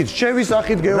 პირიქით, შევის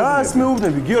სახით გეუბნები. რას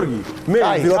მეუბნები, გიორგი? მე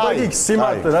ვილაპარაკი იქ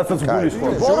სიმართლე, რასაც გულის ხო.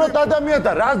 ბოროტ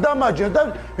ადამიანთან რას დამაჯერ და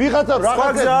ვიღაცა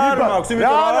რაღაცას არ მაქვს,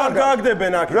 იმიტომ რომ არ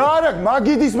გააგდებენ აქ. რა არა,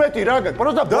 მაგიდის მეტი რა გაქვს.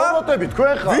 პროსტა ბოროტები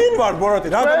თქვენ ხარ. ვინ ვარ ბოროტი?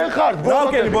 რა ხარ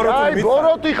ბოროტი? აი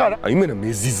ბოროტი ხარ. აი მე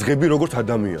მეზიზღები როგორც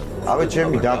ადამიანი. აბა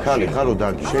ჩემი დაქალი ხარ ო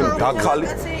დაკი. შენ დაქალი.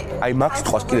 აი მაგ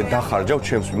სიტყვას კიდე დახარჯავ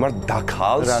ჩემს მიმართ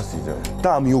დაქალს. რას იზარ? და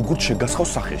ამ იოგურტ შეგასხავ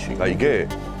სახეში, გაიგე?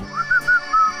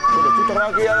 თუ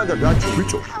ტრაგი არა და გაჩო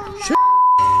ბიჭო. შენ.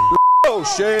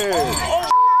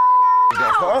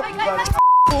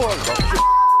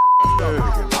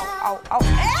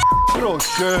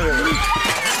 Proszę!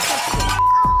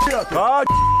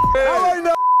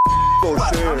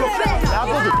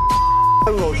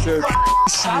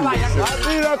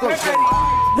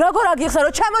 როგორ აგიხსნა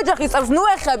რომ ჩემ ოჯახის წავს ნუ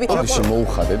ეხები ისე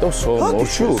მოუხადე და სულ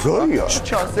მოშუ ზოია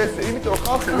ჩანს ეს იმიტომ რომ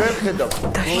ხალხი ვერ ხედავ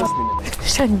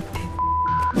შენ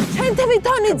თემი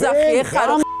თონიძახი ეხა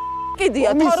რომ კიდია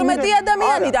 12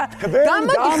 ადამიანი და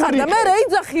გამოგიხარ და მე რა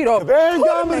იძახი რომ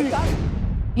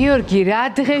გიორგი,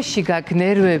 რა დღეში გაქვს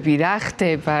ნერვები, რა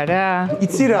ხდება რა?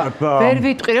 იცი რა? ვერ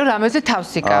ვიტყვი რომ რამეზე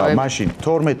თავს იკავებ. მაშინ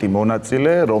 12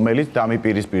 მონაწილე, რომელიც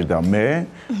დამიპირისპირდა მე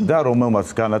და რომელმაც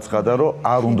განაცხადა, რომ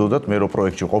არ უნდათ მე რო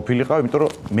პროექტში ყოფილიყავ, იმიტომ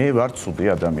რომ მე ვარ ცუდი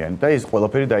ადამიანი და ეს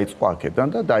ყველაფერი დაიწყო აქედან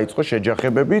და დაიწყო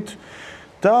შეჯახებებით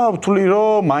და ვთვლი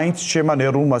რომ მაინც ჩემმა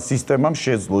ნერვულმა სისტემამ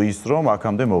შეძლო ის რომ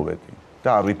აქამდე მოვედი.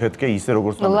 და არ ვიფეთქე ისე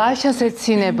როგორც ლაშას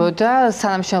ეცინებოდა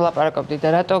სანამ შელაპარაკობდი და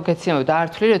რატო გეცინებოდა არ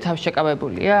თვლი რომ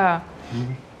თავშეკავებულია?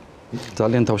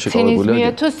 ძალიან თავშეკავებულია. ცინიზმია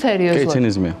თუ სერიოზულად? კი,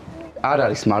 ცინიზმია. არ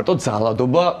არის მარტო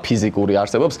ძალადობა ფიზიკური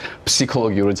არსებობს,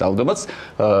 ფსიქოლოგიური ძალადობაც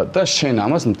და შენ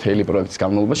ამას მთელი პროექტის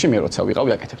განმავლობაში მე როცა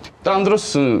ვიყავი აკეთებდი. და ამ დროს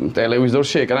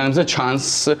ტელევიზორში ეკრანებზე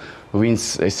ჩანს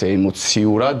ვინც ესე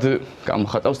ემოციურად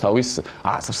გამოხატავს თავის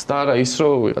აზრს და რა ის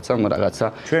რომ ვიღაცამ რაღაცა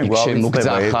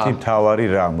შემოგძახა. ერთი თავარი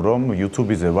რამ რომ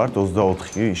YouTube-ზე ვართ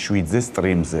 24/7-ზე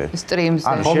სტრიმზე. სტრიმზე.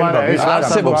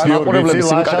 არსებობს მაყურებლების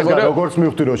იმ კატეგორია როგორც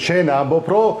მივხვდი რომ შენ ამბობ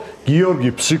რომ გიორგი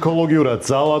ფსიქოლოგიურად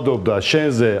ძალადობდა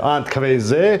შენზე ან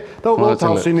თქვენზე და უბრალოდ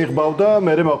თავს ინიღბავდა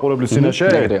მე მაყურებლის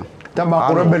წინაშე. და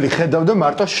მაყურებელი ხედავდა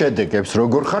მარტო შედეგებს,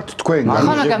 როგორ ხართ თქვენ განსაკუთრებული.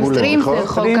 ხო, მაგრამ სტრიმზე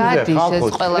ხო გადის ეს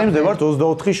ყველა. სტრიმზე ვართ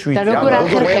 24/7. და როგორ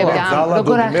ახერხებდა?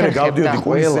 როგორ ახერხებდა? გავდიოდი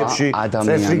კურსებში,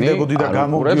 წესრიგდებოდი და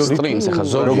გამოვიდოდი სტრიმს, ხა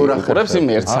როგორ ახერხებს იმ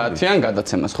 1 საათიან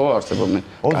გადაცემას, ხო არსებობენ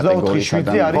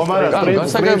კატეგორიები. ხო, მაგრამ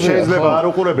სტრიმს შეიძლება არ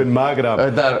უყურებენ, მაგრამ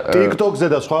TikTok-ზე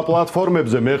და სხვა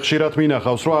პლატფორმებზე მე ხშირად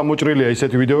მინახავს, რომ ამოჭრილია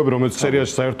ისეთი ვიდეოები, რომელიც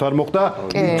სერიაში საერთოდ არ მოხდა,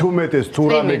 თუმეტეს თუ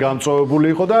რამე გამწოვებული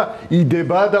იყო და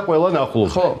იდება და ყველა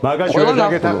ნახულობს. მაგაში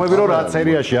გაგეთახვები რომ რაც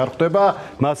სერიაში არ ხდება,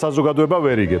 მას საზოგადოება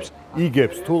ვერ იგებს.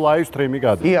 იგებს თუ ლაივ სტრიმი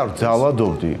გადის. კი არ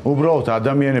ძალადობდი. უბრალოდ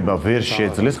ადამიანება ვერ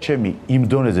შეძლეს ჩემი იმ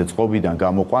დონეზე წყობიდან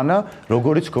გამოყვანა,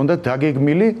 როგორიც ჰქონდა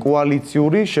დაგეგმილი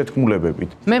კოალიციური შეთქმულებებით.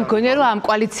 მე მგონია რომ ამ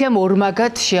კოალიციამ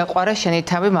ორმაგად შეაყვარა შენი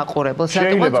თავი მაყურებელს.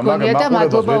 რატომაც მგონია და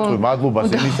მადლობას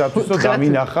იმისათვის რომ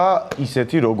დამინახა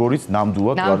ისეთი როგორიც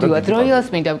ნამდვილად ვარ და ნამდვილად როიალს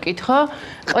მინდა ვკითხო,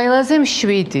 ყველაზე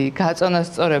მშვიდი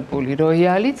გაწონასწორებული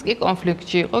როიალიც კი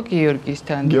კონფლიქტში იყო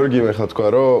გიორგისთან. გიორგი მე ხა თქვა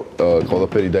რომ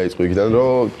ყველაფერი დაიწყო იქიდან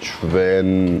რომ ჩვენ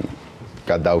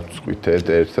გადავწყვიტეთ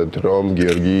ერთად რომ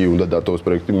გიორგი უნდა დატოვოს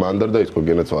პროექტი მან და დაიწყო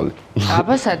გენაცვალი.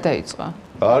 აბა სად დაიწყო?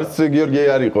 არც გიორგი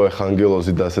არ იყო ეხა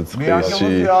ანგელოზი დასაწყისში.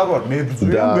 მე არ ვარ,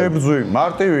 მებძვი,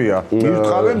 მარტივია.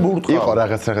 მირტყავენ, მურტყავ. იყო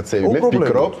რაღაცები, მე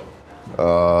ვფიქრობ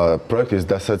პროექტის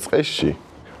დასაწყისში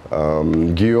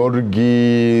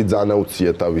გიორგი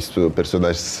ძანაუცია თავის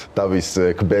პერსონაჟს,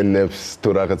 თავის კბენებს, თუ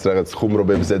რაღაც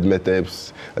ხუმრობებს ზედმეტებს,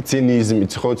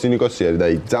 ცინიზმით, ხო ცინიკოსი არის და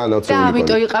აი ძანაუცია. და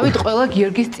ამიტომ იყავით ყველა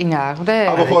გიორგის წინააღმდეგ?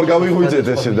 აბა ხო არ გავიღვიძეთ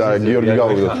ესე და გიორგი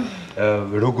გავიღვიძეთ.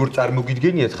 როგორ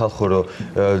წარმოგიდგენიათ ხალხო რომ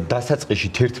დასაწყისში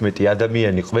 11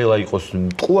 ადამიანი ყველა იყოს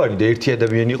მტყუარი და ერთი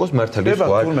ადამიანი იყოს მართალია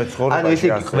სხვა ან ესე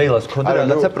იგი ყველას ქონდა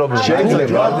რაღაცა პრობლემა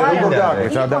შეიძლება როგორ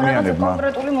გააკეთეს ადამიანებმა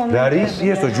რა არის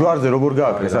ისო ჯვარზე როგორ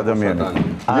გააკეთეს ადამიანებმა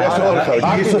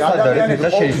ისო სადარეთ ეხლა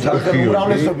შეიძლება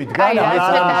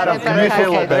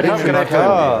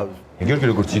გიორგი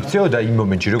როგორც იქცეოდა იმ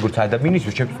მომენტში როგორც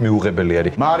ადამიანისთვის ჩემთვის მიუღებელი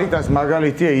არის. მარიტას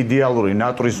მაგალითია იდეალური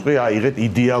ნატრისხვი აიღეთ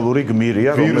იდეალური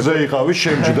გმირია ვირზე იყავი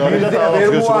შემჯდარი და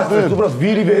დავასწრეს. უბრალოდ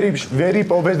ვერი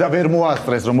პოვეს და ვერ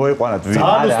მოასწრეს რომ მოეყვანათ ვირი.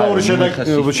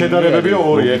 ძალიან შედარებებია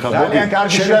ორი ეხლა. ძალიან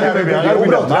კარგი შედარებები აღარ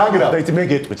ვინდა მაგრამ და იცი მე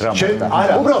გეტყვით რა.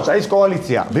 არა უბრალოდ ეს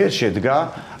კოალიცია ვერ შედგა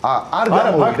არ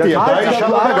გამოვიდა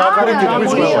დაიშალა და გაყარეთ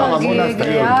იმის ყველა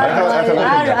მონასტერი.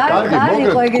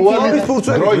 კარგი მოგეთ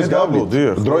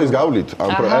დროის გავლით ამ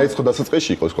პროექტის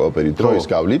დასაწყისში იყოს ყველაფერი დროის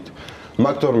გავლით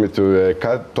მაგ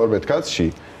 12 კაცში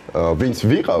ვინც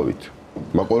ვიყავით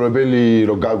მაყურებელი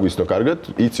რო გაგვისნო კარგად,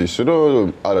 იცის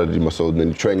რომ არ არის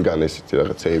მასაოდნელი ჩვენგან ესეთი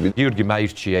რაღაცეები. გიორგი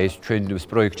მაირჩია ეს ჩვენ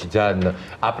პროექტში ძალიან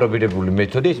აპრობირებული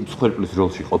მეთოდი, ეს მსხვერპლის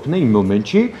როლში ყოფნა იმ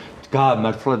მომენტში.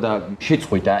 გაამართლა და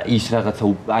შეწყვიტა ის რაღაცა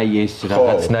აი ეს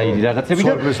რაღაცნაირი რაღაცები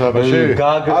და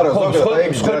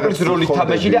მსხვერპლის როლი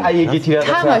თამაში და აი ეგეთი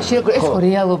რაღაცა თამაში ეს ხო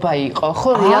რეალობა იყო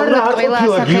ხო რეალურად ყველა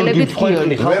ასახელებით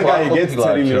გიორგი ვერ გაიგეთ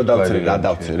წერილი რომ დავწერე რა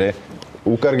დავწერე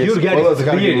უკარგეს ყველაზე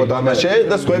კარგი მოთამაშე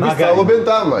და სხვები სწავლობენ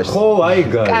თამაშს ხო აი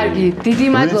კარგი დიდი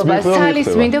მადლობა სალის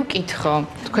მინდა ვკითხო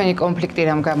თქვენი კონფლიქტი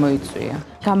რამ გამოიწვია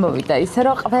გამოვიდა ისე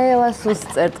რომ ყველა სულს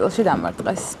წერტილში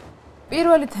დამარტყეს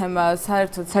პირველი თემა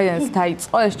საერთოდ საერთოდ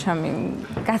დაიწყო ეს ჩემი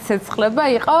გასეცხლება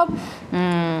იყო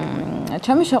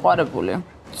ჩემი შეყვარებული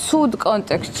ცუდ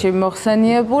კონტექსტში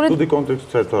მოხსენიებული ცუდი კონტექსტი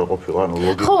საერთოდ არ ყოფილა ანუ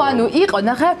ლოგიკა ხო ანუ იყო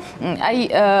ნახე აი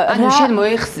ანუ შენ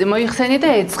მოიხსენი და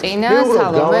ეწყინა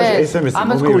სალომე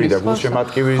ამას გულიდა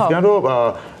გულშემატკივრისგან რომ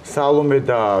სალომე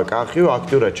და კახიო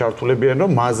აქტიურად ჩართულებიან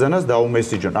რომ მაზანას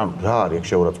დაუმესიჯონ ანუ რა არის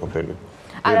შეურაცხყოფელი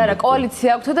არა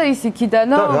კოალიცია აქვს და ის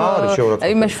იქიდანო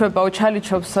იმეშვებაო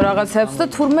ჩალიჩობს რაღაცებს და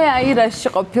თურმე აი რაში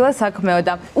ყოფილა საქმეო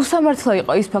და უსამართლო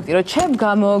იყო ის ფაქტი რომ ჩემ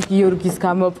გამო გიორგის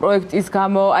გამო პროექტის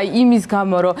გამო აი იმის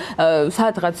გამო რომ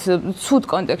სადღაც ცუდ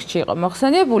კონტექსტში იყო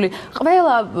მოხსენიებული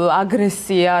ყველა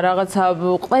აგრესია რაღაცა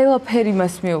ყველაფერი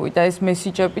მას მიუვიდა ეს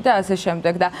მესიჯები და ასე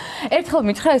შემდეგ და ერთხელ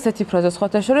მითხრა ესეთი ფრაზა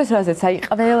სხვათა შორის რაზეც აი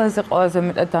ყველაზე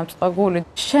მეტად დამწყებული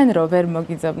შენ რო ვერ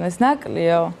მოგიძებნეს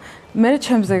ნაკლიო მე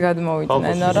ჩემზე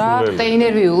გადმოვიდნენ რა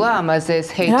ინტერვიულა ამაზე ეს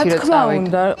ჰეითი რო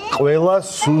წავიდა ყველა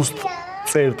სუსტ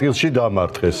წერტილში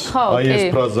დამარტყეს აი ეს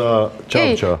ფრაზა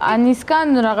ჩავჭა ანისგან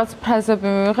რაღაც ფრაზები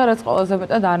მივიღე რაც ყველაზე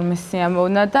მეტად არ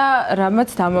მესიამოვნა და რამაც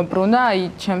დამაბრუნა აი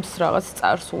ჩემს რაღაც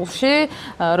წარსულში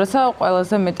როცა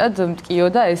ყველაზე მეტად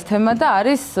მткиოდა ეს თემა და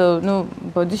არის ნუ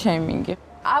ბოდი შეიმინგი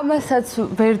ამასაც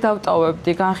ვერ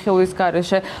დავტოვებდი განხილვის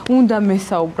გარეშე უნდა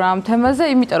მესაუბრა ამ თემაზე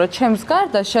იმიტომ რომ ჩემს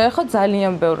გარდა შეეხო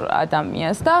ძალიან ბევრ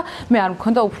ადამიანს და მე არ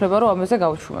მქონდა უფლება რომ ამაზე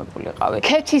გავუჩუმებულიყავი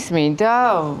ქეთის მინდა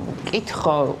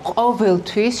კითხო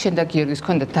ყოველთვის შენ და გიორგის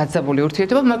ქონდა დაძაბული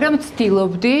ურთიერთობა მაგრამ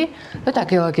ცდილობდი და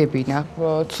დაგელაგებინა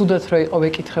ცუდად რო იყო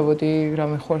ვეკითხებოდი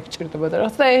რამე ხო არ გჭირდება და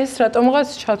რაღაც და ეს რატომღაც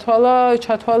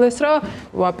ჩათვალეს რომ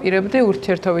ვაპირებდი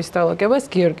ურთიერთობის დალაგებას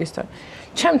გიორგისთან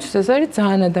ჩემთვის ეს არის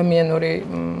ძალიან ადამიანური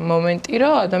მომენტი,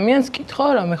 რომ ადამიანს კითხო,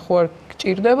 რამე ხო არ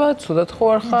გჭირდება, ცუდად ხო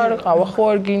არ ხარ, ყავა ხო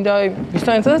არ გინდა,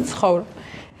 ვისთანაც ცხოვრ.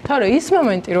 თორე ის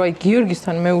მომენტი, რომ აი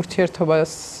გიორგისთან მე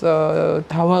ურთიერთობას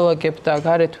დავალაგებ და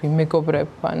გარეთ ვიმეგობრებ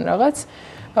ან რაღაც,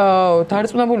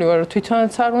 დარწმუნებული ვარ, რომ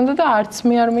თვითონაც არ უნდა და არც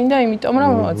მე არ მინდა, იმიტომ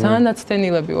რომ ძალიან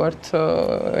აცდენილები ვართ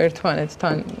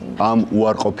ერთმანეთთან. ამ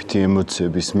უარყოფითი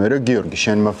ემოციების მერე გიორგი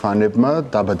შენმა ფანებმა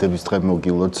დაბადების დღე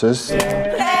მოგილოცეს.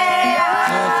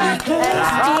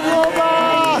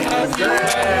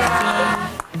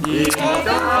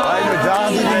 აინო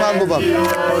ძალიან დიდი მადლობა.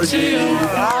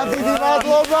 დიდი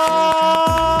მადლობა.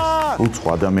 უცხო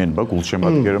ადამიანებმა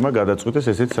გულშემატკივრებმა გადაწყვიტეს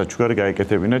ესეთი საჩუქარი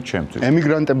გაეკეთებინათ ჩემთვის.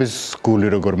 ემიგრანტების გული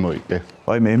როგორ მოიგე?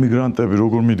 აი მე ემიგრანტები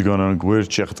როგორ მიდგანან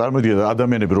გვერდში, ახლა წარმოგიდგენთ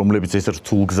ადამიანები, რომლებიც ეს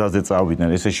რთულ გზაზე წავიდნენ,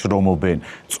 ესე შრომობენ,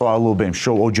 წვალობენ,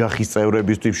 ოჯახის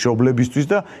წევრებისთვის, მშობლებისთვის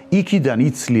და იქიდან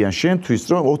იცლიან შენთვის,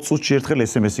 რომ 20 წუთში ერთხელ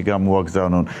SMS-ი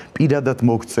გამოაგზავნონ, პირადად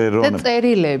მოგწერონ. და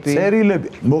წერილები.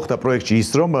 მოხდა პროექტში ის,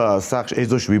 რომ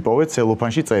ეზოში ვიპოვეთ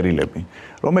ცელოფანში წერილები,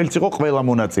 რომელიც იყო ყველა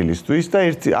მონაწილისთვის და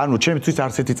ერთი, ანუ ჩემთვის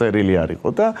არცეთი წერილი არ იყო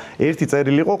და ერთი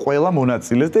წერილი იყო ყველა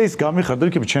მონაწილეს და ის გამიხარდა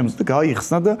იქ ჩემს და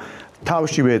გაიხსნა და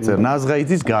თავში ვეწერ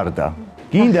ნაზღაიძის გარდა.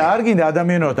 გინდა არ გინდა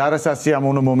ადამიანურად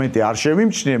არასასიამოვნო მომენტი არ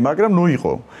შევიმჩნიე, მაგრამ ნუ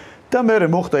იყო. და მე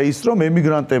მოხდა ის, რომ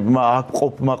ემიგრანტებმა აქ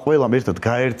ყოფმა ყველამ ერთად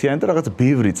გაერთიანა და რაღაც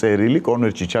ბევრი წერილი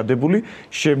კონვერტში ჩადებული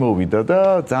შემოვიდა და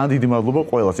ძალიან დიდი მადლობა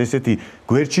ყველას. ესეთი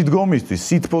გვერდში დგომისთვის,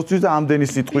 სითბოსთვის და ამდენი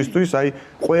სიტყვისთვის, აი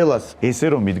ყველას ესე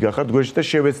რომ მიდგახართ გვერდში და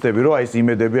შევეცდები, რომ აი ეს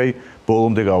იმედები აი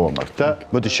ბოლომდე გავამართთ. და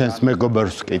მოდი შენს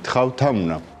მეგობარს ვკითხავ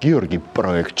თამუნა. გიორგი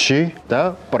პროექტში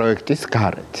და პროექტის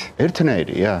გარეთ.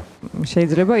 ერთნაირია?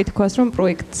 შეიძლება ითქვას, რომ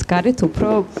პროექტის გარეთ უფრო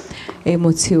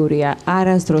ემოციურია.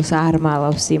 არასდროს არ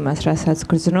მალავს იმას, რასაც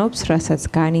გრძნობს, რასაც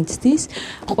განიცდის.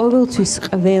 ყოველთვის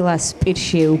ყველას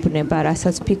პირში ეუბნება,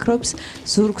 რასაც ფიქრობს,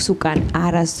 ზურგს უკან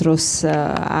არასდროს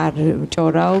არ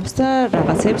ჭორაობს და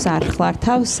რაღაცებს არ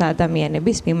ხლართავს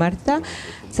ადამიანების მიმართ და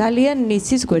ძალიან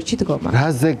იცის გვერდში დგომა.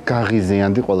 რაზე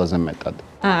გაღიზიანდი ყველაზე მეტად?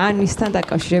 ანისთან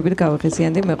დაკავშირებით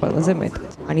გავაღიზიანდი მე ყველაზე მეტად.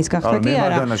 ანის გახდა კი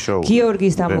არა.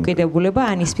 გიორგის დამოკიდებულება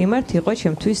ანის მიმართ იყო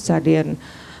ჩემთვის ძალიან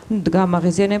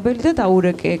გამაღიზიანებელი და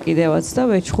დაურეკე კიდევაც და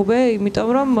ვეჩხუბე, იმიტომ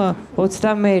რომ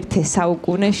 21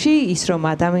 საუკუნეში ის რომ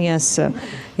ადამიანს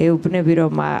ეუბნები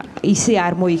რომ ისე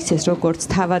არ მოიქცეს როგორც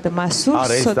თავად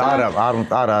მასურს, არა,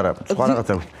 სხვა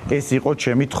რაღაცა. ეს იყო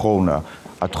ჩემი თხოვნა.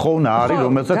 თხოვნა არის,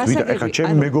 რომელსაც ეხლა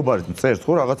ჩემი მეგობარი წერს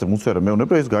ხო რაღაცა მუსერა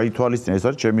მეუბნება ეს გაითვალისწინა, ეს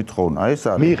არის ჩემი თხოვნა. ეს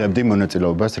არის. მიიღებდი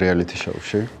მონაწილეობას რეალიტი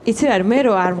შოუში. იცი რა, მე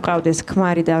რომ არ მყავდეს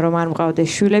ქმარი და რომ არ მყავდეს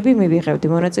შვილები, მივიღებდი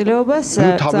მონაწილეობას.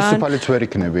 თავისუფალიც ვერ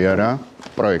იქნები არა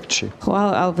პროექტში. ხო,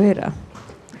 ვერა.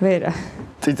 ვერა.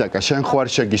 ციცაკა, შენ ხო არ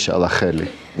შეგიშალა ხელი?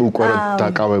 უკვე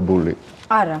დაკავებული.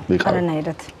 არა,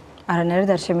 არანაირად. არანაირად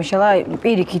არ შემიშალა,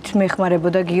 პირიქით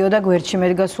მეხმარებოდა გიო და გვერდში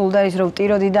მედგა სულ და ის რომ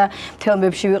ვტიროდი და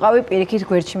თელმბებში ვიყავი, პირიქით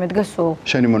გვერდში მედგა სულ.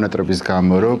 შენი მონატრების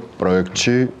გამო რომ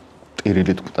პროექტში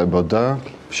ტირილით გვტებოდა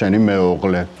შენი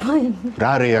მეუღლე.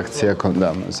 რა რეაქცია ქონდა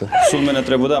ამაზე? სულ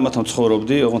მენატრებოდა, ამათთან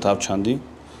ცხოვრობდი, ოღონდ ავჩანდი.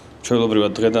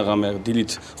 ჩვეულებრივად დღე და ღამე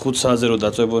დილით 5 საათზე რო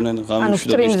დაწვებოდნენ ღამის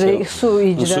მშვიდობის. სულ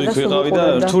იჯდა და სულ ვიყავი და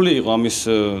რთული იყო ამის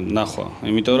ნახვა.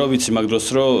 იმიტომ რომ ვიცი მაგ დროს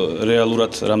რომ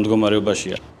რეალურად რა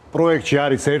მდგომარეობაშია. პროექტში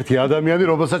არის ერთი ადამიანი,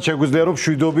 რომელსაც შეგვიძლია რომ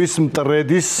მშვიდობის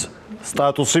მტრედის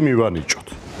სტატუსი მივანიჭოთ.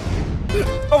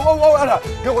 არა,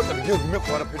 გეღოწები, გიორგი, მე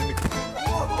ხო არაფერი მიქ.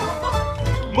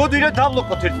 მოდი რა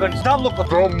დავლოკოთ ერთმანეთს, დავლოკოთ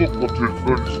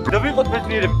ერთმანეთს. და ვიყოთ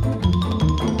მეცნიერები.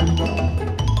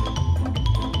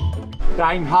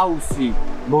 პრაიმ ჰაუსი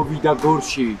მოვიდა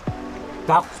გორში.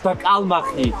 დახვდა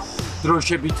კალმახი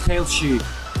დროშებით ხელში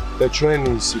და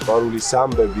ჩვენი სიყვარულის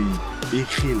ამბები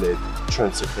იხილეთ ჩვენ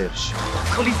ციხეში.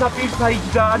 ყლისა პირსა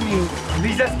იჯდანი,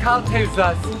 ლიზას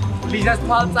ქალთევზას, ლიზას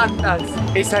თვალწარმტანს.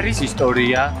 ეს არის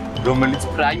ისტორია, რომელიც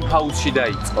პრაიმ ჰაუსში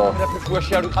დაიწყო.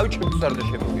 ფეშუაში არ ვიყავი, ჩემთვის არ და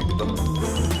შემოვიდო.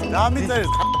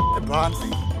 დამიწერეთ ბანძი.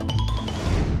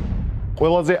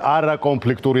 ყველაზე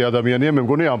არაკონფლიქტური ადამიანია, მე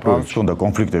მგონი ამ პროექტში. უნდა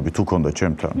კონფლიქტები თუ ქონდა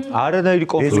ჩემთან. არანაირი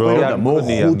კონფლიქტი არ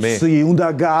მქონია მე. უნდა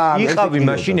გააკეთო. იყავი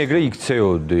მაშინ ეგრე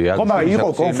იქცეოდი. ხო, მაგრამ იყო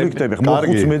კონფლიქტები,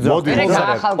 მოხუც მეძახდა. მოდი,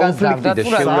 კონფლიქტი და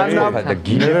შეურაცხყოფა და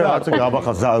გინდა რაც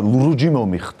გაბახა ლურუჯი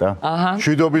მომიხდა.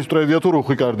 მშვიდობის მტრედია თუ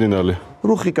რუხი კარდინალი?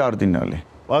 რუხი კარდინალი.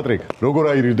 პატრიკ, როგორ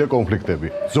აირირდა კონფლიქტები?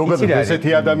 ზოგადად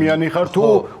ესეთი ადამიანი ხარ თუ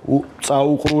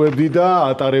წაუყრუებდი და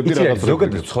ატარებდი რაღაც პროექტს?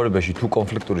 ზოგადად ცხოვრებაში თუ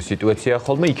კონფლიქტური სიტუაცია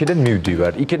ხოლმე იქიდან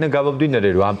მივდივარ. იქიდან გამომდინარე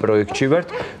რომ ამ პროექტში ვარ,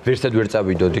 ვერსად ვერ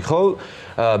წავიდოდი, ხო?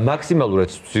 მაქსიმალურად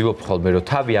ვცდილობ ხოლმე რომ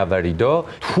თავი ავარიდო,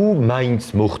 თუ მაინც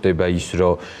მოხდება ის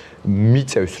რომ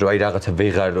მიწევს რომ აი რაღაცა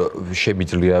ვეღარ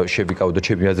შემიძლია შევიკავო და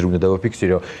ჩემი აზრი უნდა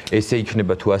დავაფიქსირო ესე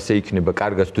იქნება თუ ასე იქნება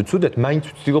კარგად თუ ცუდად მაინც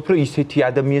ვცდილობ რომ ისეთი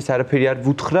ადამიანს არაფერი არ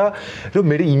ვუთხრა რომ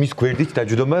მე იმის გვერდით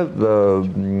დაჯდომა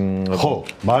ხო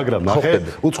მაგრამ ნახე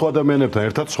უცხო ადამიანებთან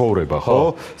ერთად ცხოვრება ხო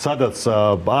სადაც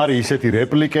არის ისეთი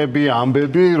რეპლიკები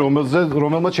ამბები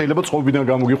რომელმაც შეიძლება წყობიდან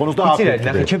გამოგიყონოს და აფიქრე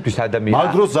ნახე ჩემთვის ადამიანი მაგ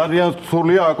დროს ძალიან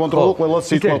რთულია აკონტროლო ყველა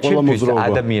სიტყვა ყველა მოძრაობა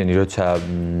ადამიანი როცა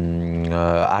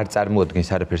არ წარმოადგენს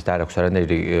არაფერს არ აქვს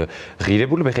არანაირი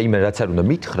ღირებული, მე ხა იმენ რაც არ უნდა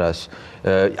მითხრას,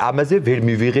 ამაზე ვერ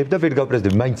მივიღებ და ვერ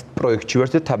გავბრაზდებ, მაინც პროექტში ვარ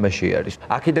და თამაში არის.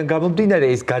 აქედან გამომდინარე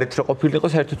ეს გარეთ რო ყოფილიყო,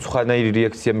 საერთოდ სხვანაირი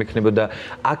რეაქცია მექნებოდა,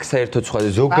 აქ საერთოდ სხვა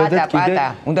ზოგადად კიდე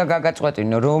უნდა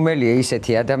გაგაწყვეტინო, რომელია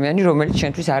ისეთი ადამიანი, რომელიც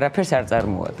შენთვის არაფერს არ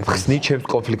წარმოადგენს. ხსნი ჩემს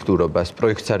კონფლიქტურობას,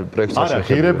 პროექტს არ არა,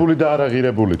 ღირებული და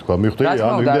არაღირებული თქვა, მიხვდები,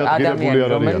 ანუ იმდენად ღირებული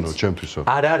არ არიანო ჩემთვისო.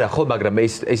 არა, ხო, მაგრამ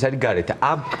ეს არის გარეთ.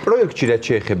 ამ პროექტში რაც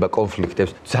შეეხება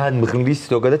კონფლიქტებს, ძალიან მღლის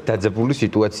ზოგადად დაძაბული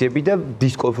სიტუაციები და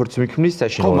დისკომფორტს მიქმნის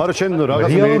საშინაო. ხო, მაგრამ შენ რაღაც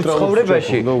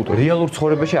რეალურ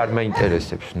ცხოვრებაში არ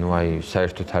მაინტერესებს. ნუ აი,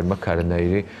 საერთოდ არ მაქვს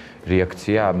არანაირი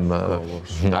რეაქცია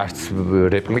არც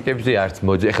რეპლიკებზე, არც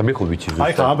მოძე. ეხლა მე ხო ვიცი ზუსტად.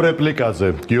 აი ხა ამ რეპლიკაზე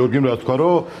გიორგიმ რა თქვა,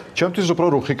 რომ ჩემთვის უფრო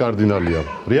რუხი კარდინალია.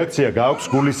 რეაქცია გააქვს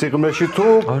გულის სიღრმეში თუ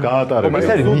გაატარებ.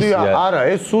 არა,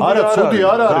 ეს სუდი არა, სუდი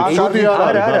არ არის, სუდი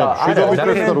არ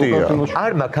არის.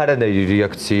 არ მაქვს არანაირი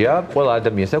რეაქცია. ყველა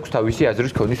ადამიანს აქვს თავისი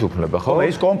აზრის ქონის უფლება, ხო?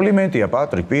 ეს კომპლიმენტია,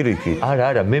 პატრიკ, პირიქით.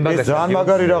 არა, მე მაგას ძალიან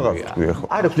მაგარი რაღაც თქვი ახლა.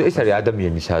 არა, ეს არის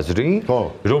ადამიანის აზრი,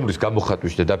 რომლის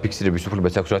გამოხატვის და დაფიქსირების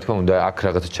უფლებაც აქვს, რა თქმა უნდა, აქ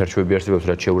რაღაცა ჩარჩოები არსებობს,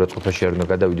 რაც შეურაცხყოფაში არ უნდა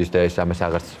გადავიდეს და ეს ამას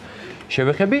აღარც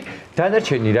შევეხები.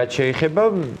 დანარჩენი რაც შეეხება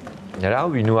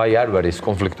რავი, ნუ აი არ ვარ ეს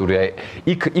კონფლიქტური.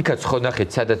 იქაც ხო ნახეთ,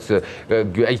 სადაც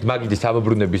აი მაგიდის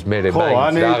ამობრუნების მერე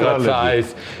მაინც რაღაცა ეს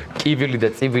კივილი და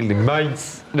წივილი მაინც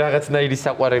რაღაცნაირი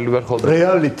საყვარელი ვარ ხოლმე.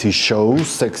 რეალიტი შოუ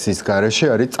სექსის გარეშე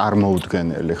არის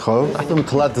წარმოუდგენელი, ხო?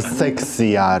 მთლად სექსი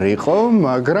არისო,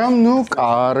 მაგრამ ნუ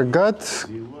კარგად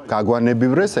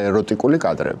გაგვანებივრეს ეროტიკული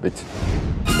კადრებით.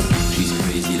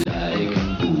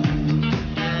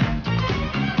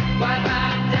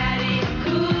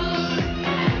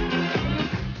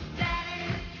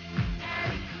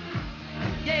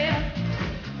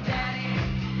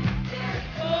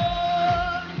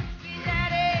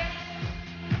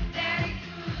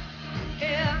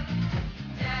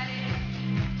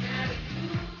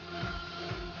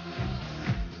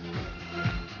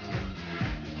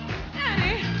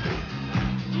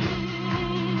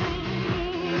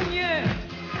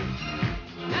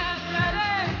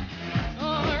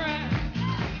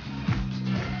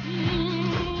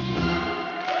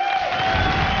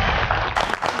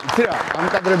 თირა, ამ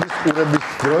კადრების ყურების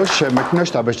დროს შემექმნა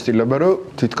შტაბეშტილება, რომ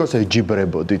თითქოს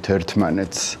ეჯიბრებოდით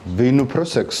ერთმანეთს. ვინ უფრო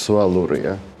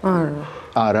სექსუალურია?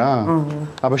 არა.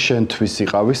 აბა შენთვის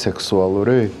იყავი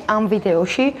სექსუალური? ამ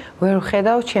ვიდეოში ვერ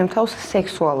ვხედავ ჩემ თავს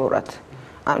სექსუალურად.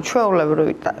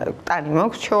 ჩვეულებრივი ტანი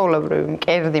მაქვს, ჩვეულებრივი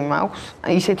მკერდი მაქვს.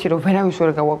 ისეთი რომ ვერავის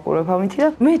ვერ გავაყურებ ამითი და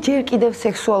მე ჯერ კიდევ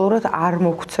სექსუალურად არ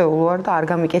მოქცეულ ვარ და არ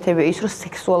გამიკეთებია ის რომ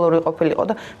სექსუალური ყოფილიყო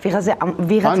და ვიღაც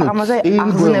ამაზე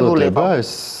აღზნებული იყო.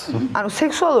 ანუ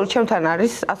სექსუალური ჩემთან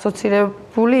არის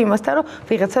ასოცირებული იმასთან რომ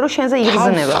ვიღაცა რომ შენზე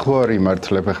იგრძნება. ხო არ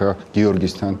იმართლებ ახლა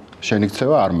გიორგისთან. შენი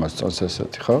ქცევა არ მასწონს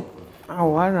ესეთი, ხო? აუ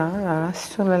არა,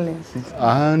 სულელია.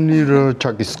 ანი რო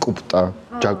ჩაგისკუპტა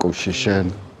ჯაკუში შენ.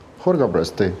 ხარ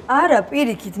გაბრასდი? არა,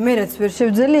 პირიქით, მე რაც ვერ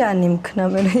შევძელი ანიმქნა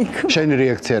მე იქ. შენი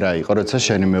რეაქცია რა იყო, როცა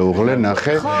შენი მეუღლე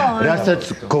ნახე, რასაც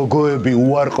გოგოები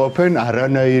უარყოფენ,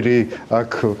 არანაირი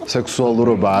აქ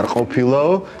სექსუალურობა არ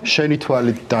ყოფილაო, შენი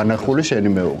თვალით დანახული შენი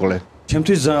მეუღლე.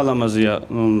 ჩემთვის ძალიან ლამაზია.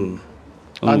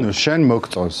 ანუ შენ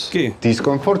მოგწონს.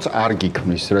 დისკომფორტს არ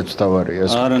გიქმნის, რაც თავარია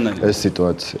ეს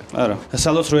სიტუაცია. არა.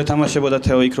 სალოს რო ეთამაშებოდა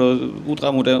თეო იქ რო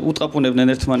უტყაპუნებდნენ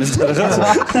ერთმანეთს რაღაც.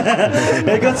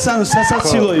 ეგაც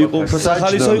სასაცილო იყო,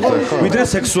 სახალისო იყო, ვიდრე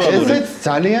სექსუალური. ესეც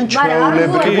ძალიან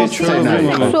ჩვეულებრივი სცენა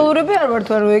იყო. სექსუალურები არ ვართ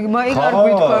ვარ ეგ არ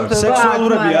გვითქვათ.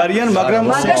 სექსუალურები არიან, მაგრამ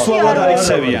სექსუალურად არ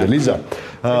იქცევიან. ლიზა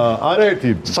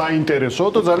არაერთი საინტერესო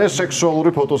და ძალიან სექსუალური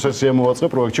ფოტოსესია მოვაწყე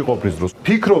პროექტში ყოფნის დროს.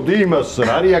 ფიქრობდი იმას,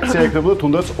 რა რეაქცია ექნებოდა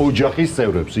თუნდაც ოჯახის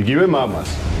წევრებს, იგივე მამას.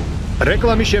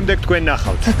 რეკლამის შემდეგ თქვენ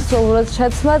ნახავთ. სექსუალურად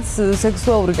ჩაცმაც,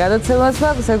 სექსუალური გადაცემაც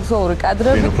მაქვს, სექსუალური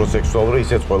კადრები. ვინ უფრო სექსუალური,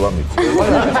 ისეც ყველა მიცი.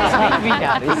 ვინ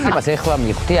არის? იმას ეხლა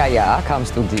მივხვდი, აი აქ ამ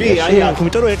სტუდიაში. კი, აი აქ,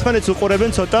 იმიტომ რომ ერთმანეთს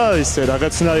უყურებენ ცოტა ის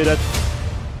რაღაცნაირად.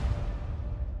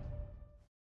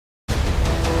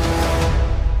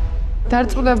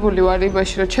 დარწმუნებული ვარ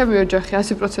იმაში, რომ ჩემი ოჯახი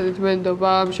 100%-ით მენდობა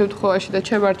ამ შემთხვევაში და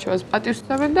ჩემ არჩევას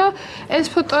პატივსცემენ და ეს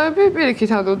ფოტოები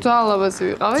პირიქით ანუ ძალიან ლამაზი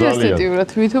ვიყავი ესთეტიურად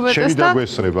მით უმეტეს და შენი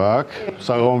დაგვესწრება აქ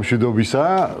საღამომშვიდობისა,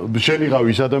 შენ იყავი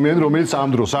ის ადამიანი, რომელიც ამ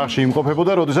დროს სახში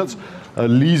იმყოფებოდა, როდესაც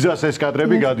ლიზას ეს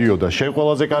კადრები გადიოდა. შენ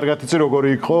ყველაზე კარგად იცი როგორი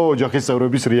იყო ოჯახის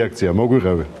წევრების რეაქცია,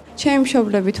 მოგვიღებე. ჩემი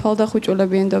მშობლები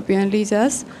თვალდახუჭულები ენდობიან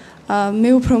ლიზას. მე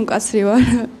უფრო მკაცრი ვარ,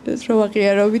 რო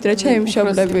ვაღიარო, ვიდრე ჩემი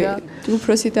მშობლები.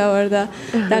 უფროსი და ვარ და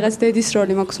რაღაც დედის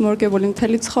როლი მაქვს მორგებული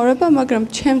მთელი ცხოვრება, მაგრამ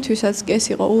ჩემთვისაც კი ეს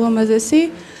იყო ულამაზესი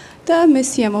და მე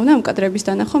სიამოვნა ამ კადრების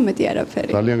დანახვა მეტი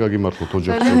არაფერი. ძალიან გაგიმართლოთ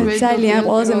ოჯახში. ძალიან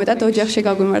ყველაზე მეტად ოჯახში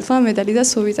გაგვიმართლა მედალი და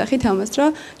სულ ვიძახით ამას, რომ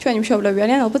ჩვენი მშობლები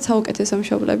არიან ალბათ საუკეთესო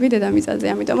მშობლები დედამიწაზე,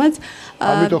 ამიტომაც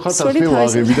ამიტომ ხარ სასტი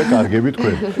ლაღები და კარგები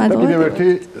თქვენ. და კიდევ ერთი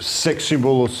სექს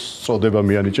სიმბოლოს წოდება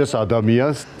მიანიჭეს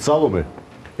ადამიანს. სალომე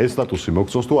ეს სტატუსი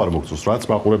მოგწონს თუ არ მოგწონს? რაც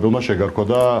მაყურებელმა შეგარქვა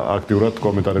და აქტიურად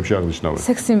კომენტარებში აღნიშნავენ.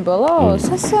 სექს სიმბოლო?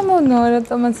 სასიამოვნოა,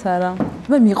 რატომაც არა.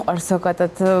 მე მიყვარს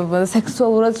ზოგადად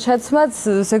სექსუალურად ჩაცმაც,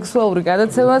 სექსუალური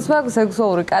გადაცემაც მაქვს,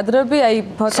 სექსუალური კადრები, აი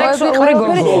ფოტოები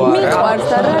მიყვარს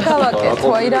და რა გავაკეთო,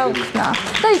 აი რა ვქნა.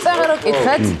 და იწაღე რო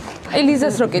კითხეთ. აი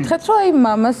ლიზას რო კითხეთ, რომ აი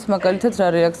მამას მაგალითად რა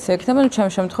რეაქცია ექნება, ну ჩემ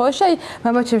შემთხვევაში აი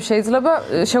მამა ჩემ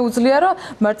შეუძლია რომ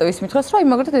მარტო ის მითხრას, რომ აი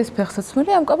მაგალითად ეს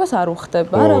ფეხსაცმელი ამ კაბას არ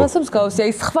უხდება, რაღაცა მსგავსი,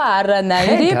 აი სხვა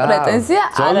არანაირი პრეტენზია,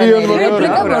 არანაირი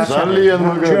რეპლიკა მორჩა. ძალიან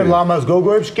მაგარი. ჩვენ ლამაზ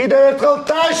გოგოებს კიდევ ერთხელ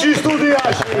ტაში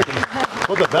სტუდიაში.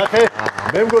 ხოდა დახე,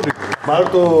 მე მგონი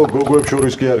მარტო გოგოებს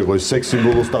შორის კი არ იყო ეს სექს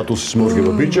სიმბოლოს სტატუსის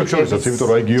მორგება. ბიჭებს შორისაც, იმიტომ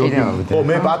რომ აი გიორგი, ხო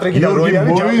მე პატრიკი და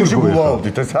როიანი ჯაკუში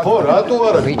გულავდით ეს. ხო, რატო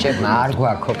არა? ბიჭებმა არ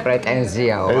გვაქვს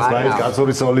პრეტენზიაო, ეს მაინც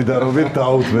კაცური სოლიდარობით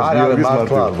დაუთმეს გიორგის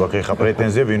მარტო. არ გვაქვს ეხა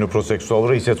პრეტენზია ვინ უფრო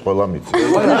სექსუალური, ისეც ყველა მიცი.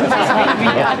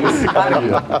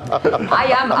 აი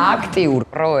ამ აქტიურ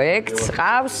პროექტს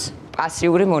ყავს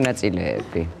პასიური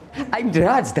მონაწილეები. აი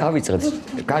რაც დავიწყეთ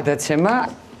გადაცემა,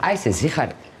 აი ეს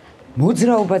ზიხარ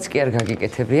მოძრაობაც კი არ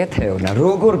გაგიკეთებია თეონა.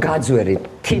 როგორ გაძვერი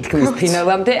თითქმის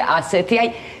ფინალამდე ასეთი აი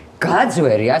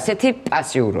გაძვერი ასეთი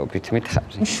პასიურობით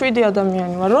მითხარი. 7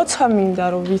 ადამიანი ვარ, როცა მინდა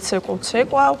რომ ვიცეკვოთ,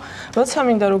 ეკვავ, როცა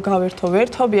მინდა რომ გავერთო,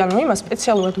 ვერთობი, ანუ იმას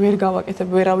სპეციალურად ვერ გავაკეთებ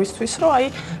ვერავისთვის, რომ აი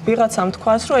ვიღაცამ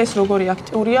თქვას, რომ ეს როგორი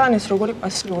აქტიურია, ან ეს როგორი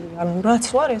პასიურია. ანუ რაც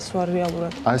ვარ, ეს ვარ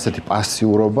რეალურად. აი ესეთი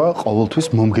პასიურობა ყოველთვის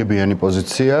მომგებიანი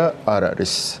პოზიცია არ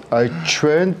არის. აი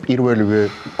ჩვენ პირველივე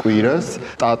კვირას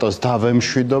ტატოს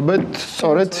დავემშვიდობეთ,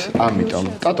 სწორედ ამიტომ.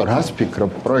 ტატო, რას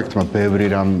ფიქრობ, პროექტმა ბევრი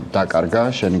რამ დაკარგა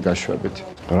შენი გაშვებით?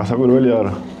 რასაკვირველი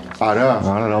არა. არა?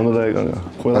 არა, რა უნდა დაეკარგა.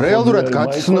 რეალურად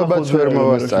გაცნობაც ვერ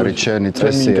მოვასწარით შენი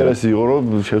წესი. ინტერესი იყო რომ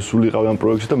შესულიყავი ამ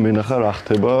პროექტში და მე ნახა რა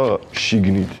ხდება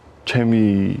შიგნით. ჩემი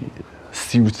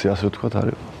სივრცე ასე ვთქვათ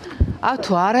არის. აუ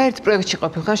თუ არაერთ პროექტში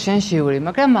ყოფილიყარ შენ ჟიური,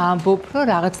 მაგრამ ამბობ რომ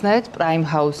რაღაცნაირად პრაიმ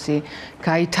ჰაუსი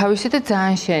გაითავისე და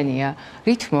ძალიან შენია.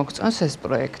 რით მოგწონს ეს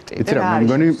პროექტი? იცი რა, მე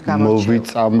მგონი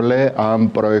მოვიწამლე ამ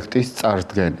პროექტის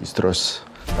წარდგენის დროს.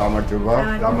 გამარჯობა.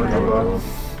 გამარჯობა.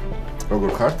 როგორ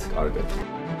ხართ? კარგად.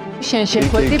 შენ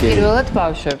შეხვედი პირველად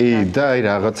ბავშვებს. კი, და აი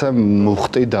რაღაცა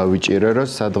მუხტი დავიჭირე, რომ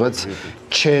სადღაც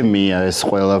ჩემია ეს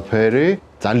ყველაფერი.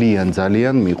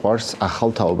 ძალიან მიყვარს ახალ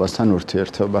თაობასთან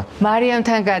ურთიერთობა.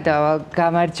 მარიამთან გადავალ,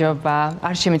 გამარჯობა.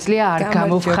 არ შემიძლია არ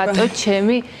გამოვხატო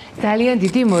ჩემი ძალიან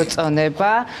დიდი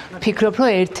მოწონება. ფიქრობ, რომ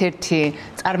ერთ-ერთი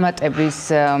წარმატების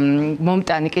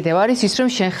მომტანი კიდევ არის ის, რომ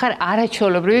შენ ხარ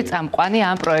არაჩვეულებრივი წამყვანი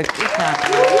ამ პროექტის.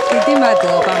 დიდი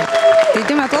მადლობა.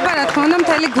 დიდი მადლობა, რა თქმა უნდა,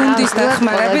 მთელი გუნდის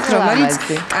დახმარებით, რომელიც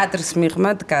კადრს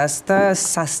მიღმა დგას და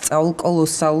სასწაულ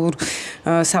კოლოსალურ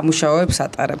სამუშაოებს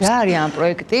ატარებს. რა არის ამ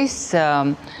პროექტის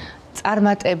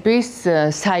წარმატების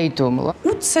საიდუმლო?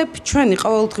 უცებ ჩვენი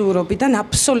ყოველდღიურობიდან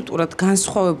აბსოლუტურად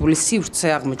განსხვავებული სივრცე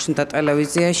აღმოჩნდა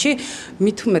ტელევიზიაში.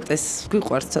 მით უმეტეს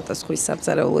გვიყვარს ცოტა სხვის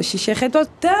საბრძოლოში შეხედვა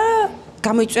და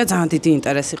გამოიწვია ძალიან დიდი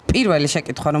ინტერესი. პირველი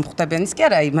შეკითხვა რომ ხვდებიან ის კი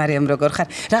არა, აი მარიამ როგორ ხარ?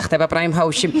 რა ხდება პრაიმ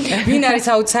ჰაუსში? ვინ არის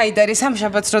აუთსაიდერი?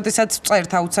 სამშაბათს როდესაც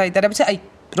წერთ აუთსაიდერებს, აი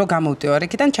რო გამოვდივარ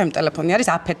იქიდან, ჩემი ტელეფონი არის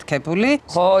აფეთქებული.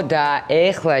 ხო და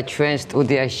ეხლა ჩვენ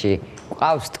სტუდიაში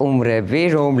ყავს სტუმრები,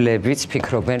 რომლებიც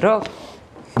ფიქრობენ, რომ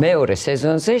მეორე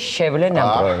სეზონზე შევლენ ამ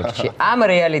პროექტში. ამ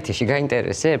რეალიტიში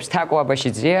გაინტერესებს? თაკო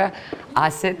აბაშიძეა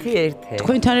ასეთი ერთ-ერთი.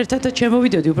 თქვენთან ერთად და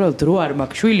ჩემოვიდოდი, უბრალოდ დრო არ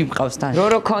მაქვს, შვილი მყავს თან.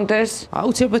 რო კონტეს?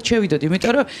 აუცილებლად შევიდოდი,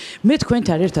 იმიტომ რომ მე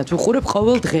თქვენთან ერთად ვუყურებ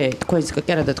ყოველ დღე. თქვენს კი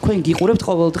არა და თქვენ გიყურებთ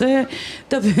ყოველ დღე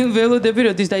და ველოდები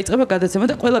როდის დაიწყება გადაცემა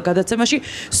და ყველა გადაცემაში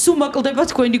სუმაკლდება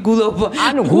თქვენი გულობა.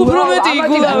 ანუ უფრო მეტი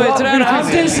იგულავეთ რა,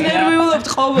 რამდენს ნერვიულობთ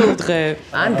ყოველ დღე.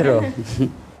 ანდრო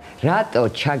რატო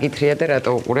ჩაგითხრია და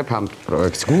რატო უყურებ ამ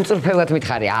პროექტს? გულწრფელად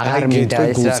მითხარი, აღარ მინდა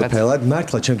ეს რაღაც. გულწრფელად,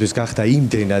 მართლა ჩემთვის გახდა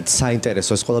იმდენად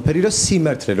საინტერესო ეს ყველაფერი, რომ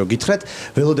სიმართლე რო გითხრათ,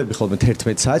 ველოდები ხოლმე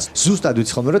 11 საათს, ზუსტად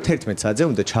ვიცი ხოლმე რომ 11 საათზე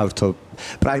უნდა ჩავრთო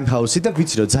პრაიმ ჰაუსი და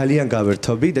ვიცი რომ ძალიან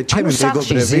გავერთობი და ჩემი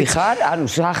მეგობრები ხარ, ანუ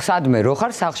სადმე რო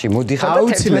ხარ, სახლში მოდიხარ და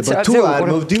 11 საათზე თუ არ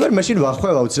მოვდივარ, მაშინ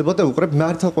ვახვევ აუცილებლად და უყურებ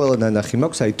მართლა ყველა ნანახი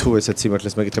მაქვს, აი თუ ესეც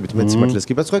სიმართლეს მეკითხებით, მე სიმართლეს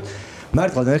გიპასუხეთ.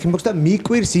 მართლა ნანახი მაქვს და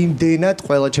მიკვირს იმდენად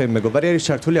ყველა ჩემი მეგობარი არის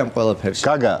ჩართული ამ ყველაფერში.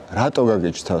 გაგა, რატო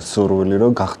გაგეჭთა სურვილი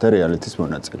რომ გახდე რეალიტის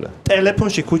მონაწილე?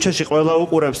 ტელეფონში, ქუჩაში ყველა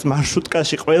უყურებს,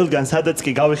 მარშრუტკაში ყველგან, სადაც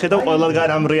კი გავიხედავ, ყველგან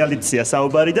ამ რეალიტია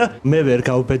საუბარი და მე ვერ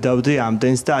გავბედავდი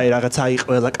ამდენს და აი რაღაც აი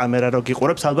ყველა კამერა რო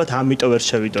გიყურებს, ალბათ ამიტომ ვერ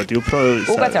შევიდოდი. უფრო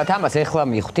უკაცრავად ამას ეხლა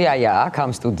მიხვდი აი აქ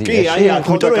ამ სტუდიაში. კი, აი აქ,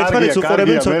 იმიტომ რომ ერთმანეთს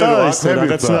უყურებენ ცოტა ეს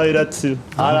რაღაცნაირად.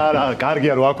 არა,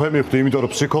 კარგია რომ აქვე მივხვდი, იმიტომ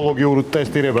რომ ფსიქოლოგიურ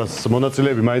ტესტირებას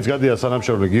მონაწილეები მაინც გადიან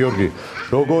სანამშრომლო გიორგი.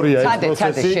 როგორია ეს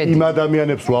პროცესი იმ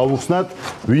ადამიანებს ვაუხსნათ,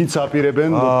 ვინც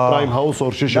აპირებენ პრაიმ ჰაუს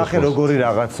ორში შეხვას. ნახე როგორი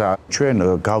რაღაცა. ჩვენ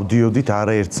გავდიოდით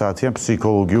არაერთ საათიან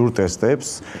ფსიქოლოგიურ ტესტებს.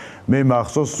 მე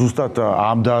მახსოვს ზუსტად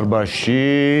ამ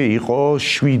დარბაზში იყო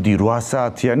 7-8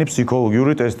 საათიანი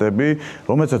ფსიქოლოგიური ტესტები,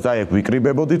 რომელსაც აი აქ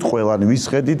ვიკრიბებოდით, ყველანი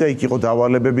ვისხედით და იქ იყო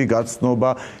დავალებები, გაცნობა.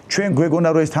 ჩვენ გვეგონა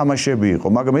რომ ეს თამაშები იყო,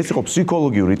 მაგრამ ეს იყო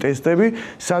ფსიქოლოგიური ტესტები,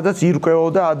 სადაც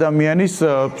ირკვეოდა ადამიანის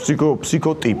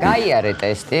ფსიქოტიპი. გაიარე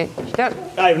ტესტი და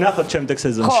აი ვნახოთ შემდეგ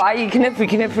სეზონში. ხო, აი იქნებ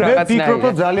რაღაცნაირად. მე ვფიქრობ,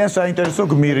 რომ ძალიან საინტერესო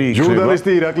გმირი იქნება.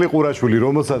 ჟურნალისტი ირაკლი ყურაშვილი,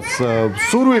 რომელსაც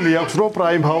სურვილი აქვს, რომ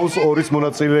პრაიმ ჰაუს ორის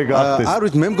მონაწილე გახდეს. არ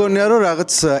ვიცი, მე მგონია რომ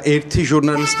რაღაც ერთი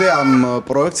ჟურნალისტი ამ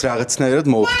პროექტს რაღაცნაირად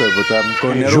მოუხდებოდა.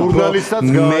 მგონია რომ ჟურნალისტად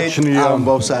გააჩნია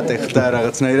ამბავს ატეხდა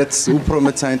რაღაცნაირად უფრო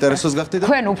მეტ საინტერესოს გახდი და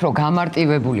თქვენ უფრო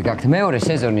გამარტივებული გაქვთ მეორე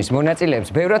სეზონის მონაწილეებს,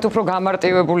 ბევრად უფრო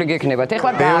გამარტივებული გექნებათ.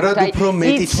 ეხლა ბევრად უფრო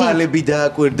მეტი თვალები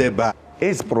დააკვირდება.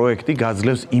 ეს პროექტი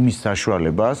გაძლევს იმის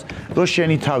საშუალებას, რომ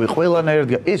შენი თავი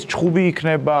ყველანაირად ეს ჩხუბი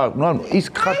იქნება, ანუ ის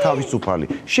ხარ თავისუფალი.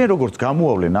 შენ როგორც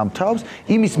გამოავლენ ამ თავს,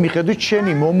 იმის მიხედვით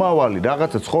შენი მომავალი,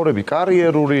 რაღაცა ცხოვრები,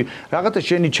 კარიერული, რაღაცა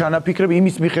შენი ჩანაფიქრები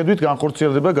იმის მიხედვით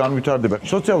განხორციელდება, განვითარდება.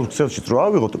 სოციალურ ქსელშიც რო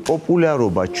ავიღოთ,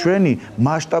 პოპულარობა ჩვენი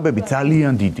მასშტაბები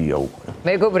ძალიან დიდია უკვე.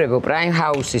 მეგობრებო, პრაიმ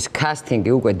ჰაუსის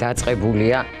კასტინგი უკვე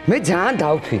დაწყებულია. მე ძალიან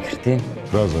დავფიქრდი.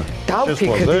 რაზე?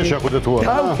 დავფიქრდი. შეხვიდე თუ არა?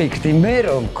 დავფიქრდი, მე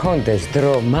რომ მქონდეს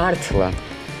დრო მართლა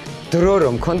დრო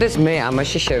რომ მქონდეს მე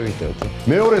ამაში შევიდოდი.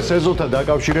 მეორე სეზონთან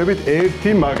დაკავშირებით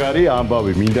ერთი მაგარი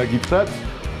ამბავი მინდა გითხრათ.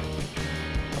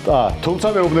 თუმცა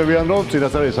მეუბნებიან რომ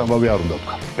წინასწარ ეს ამბავი არ უნდა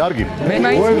ვქა. კარგი.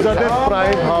 მოემზადეთ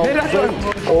პრაიმ ჰაუსზე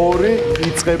 2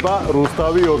 იწყება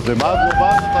რუსტავი 2-ზე. მადლობა.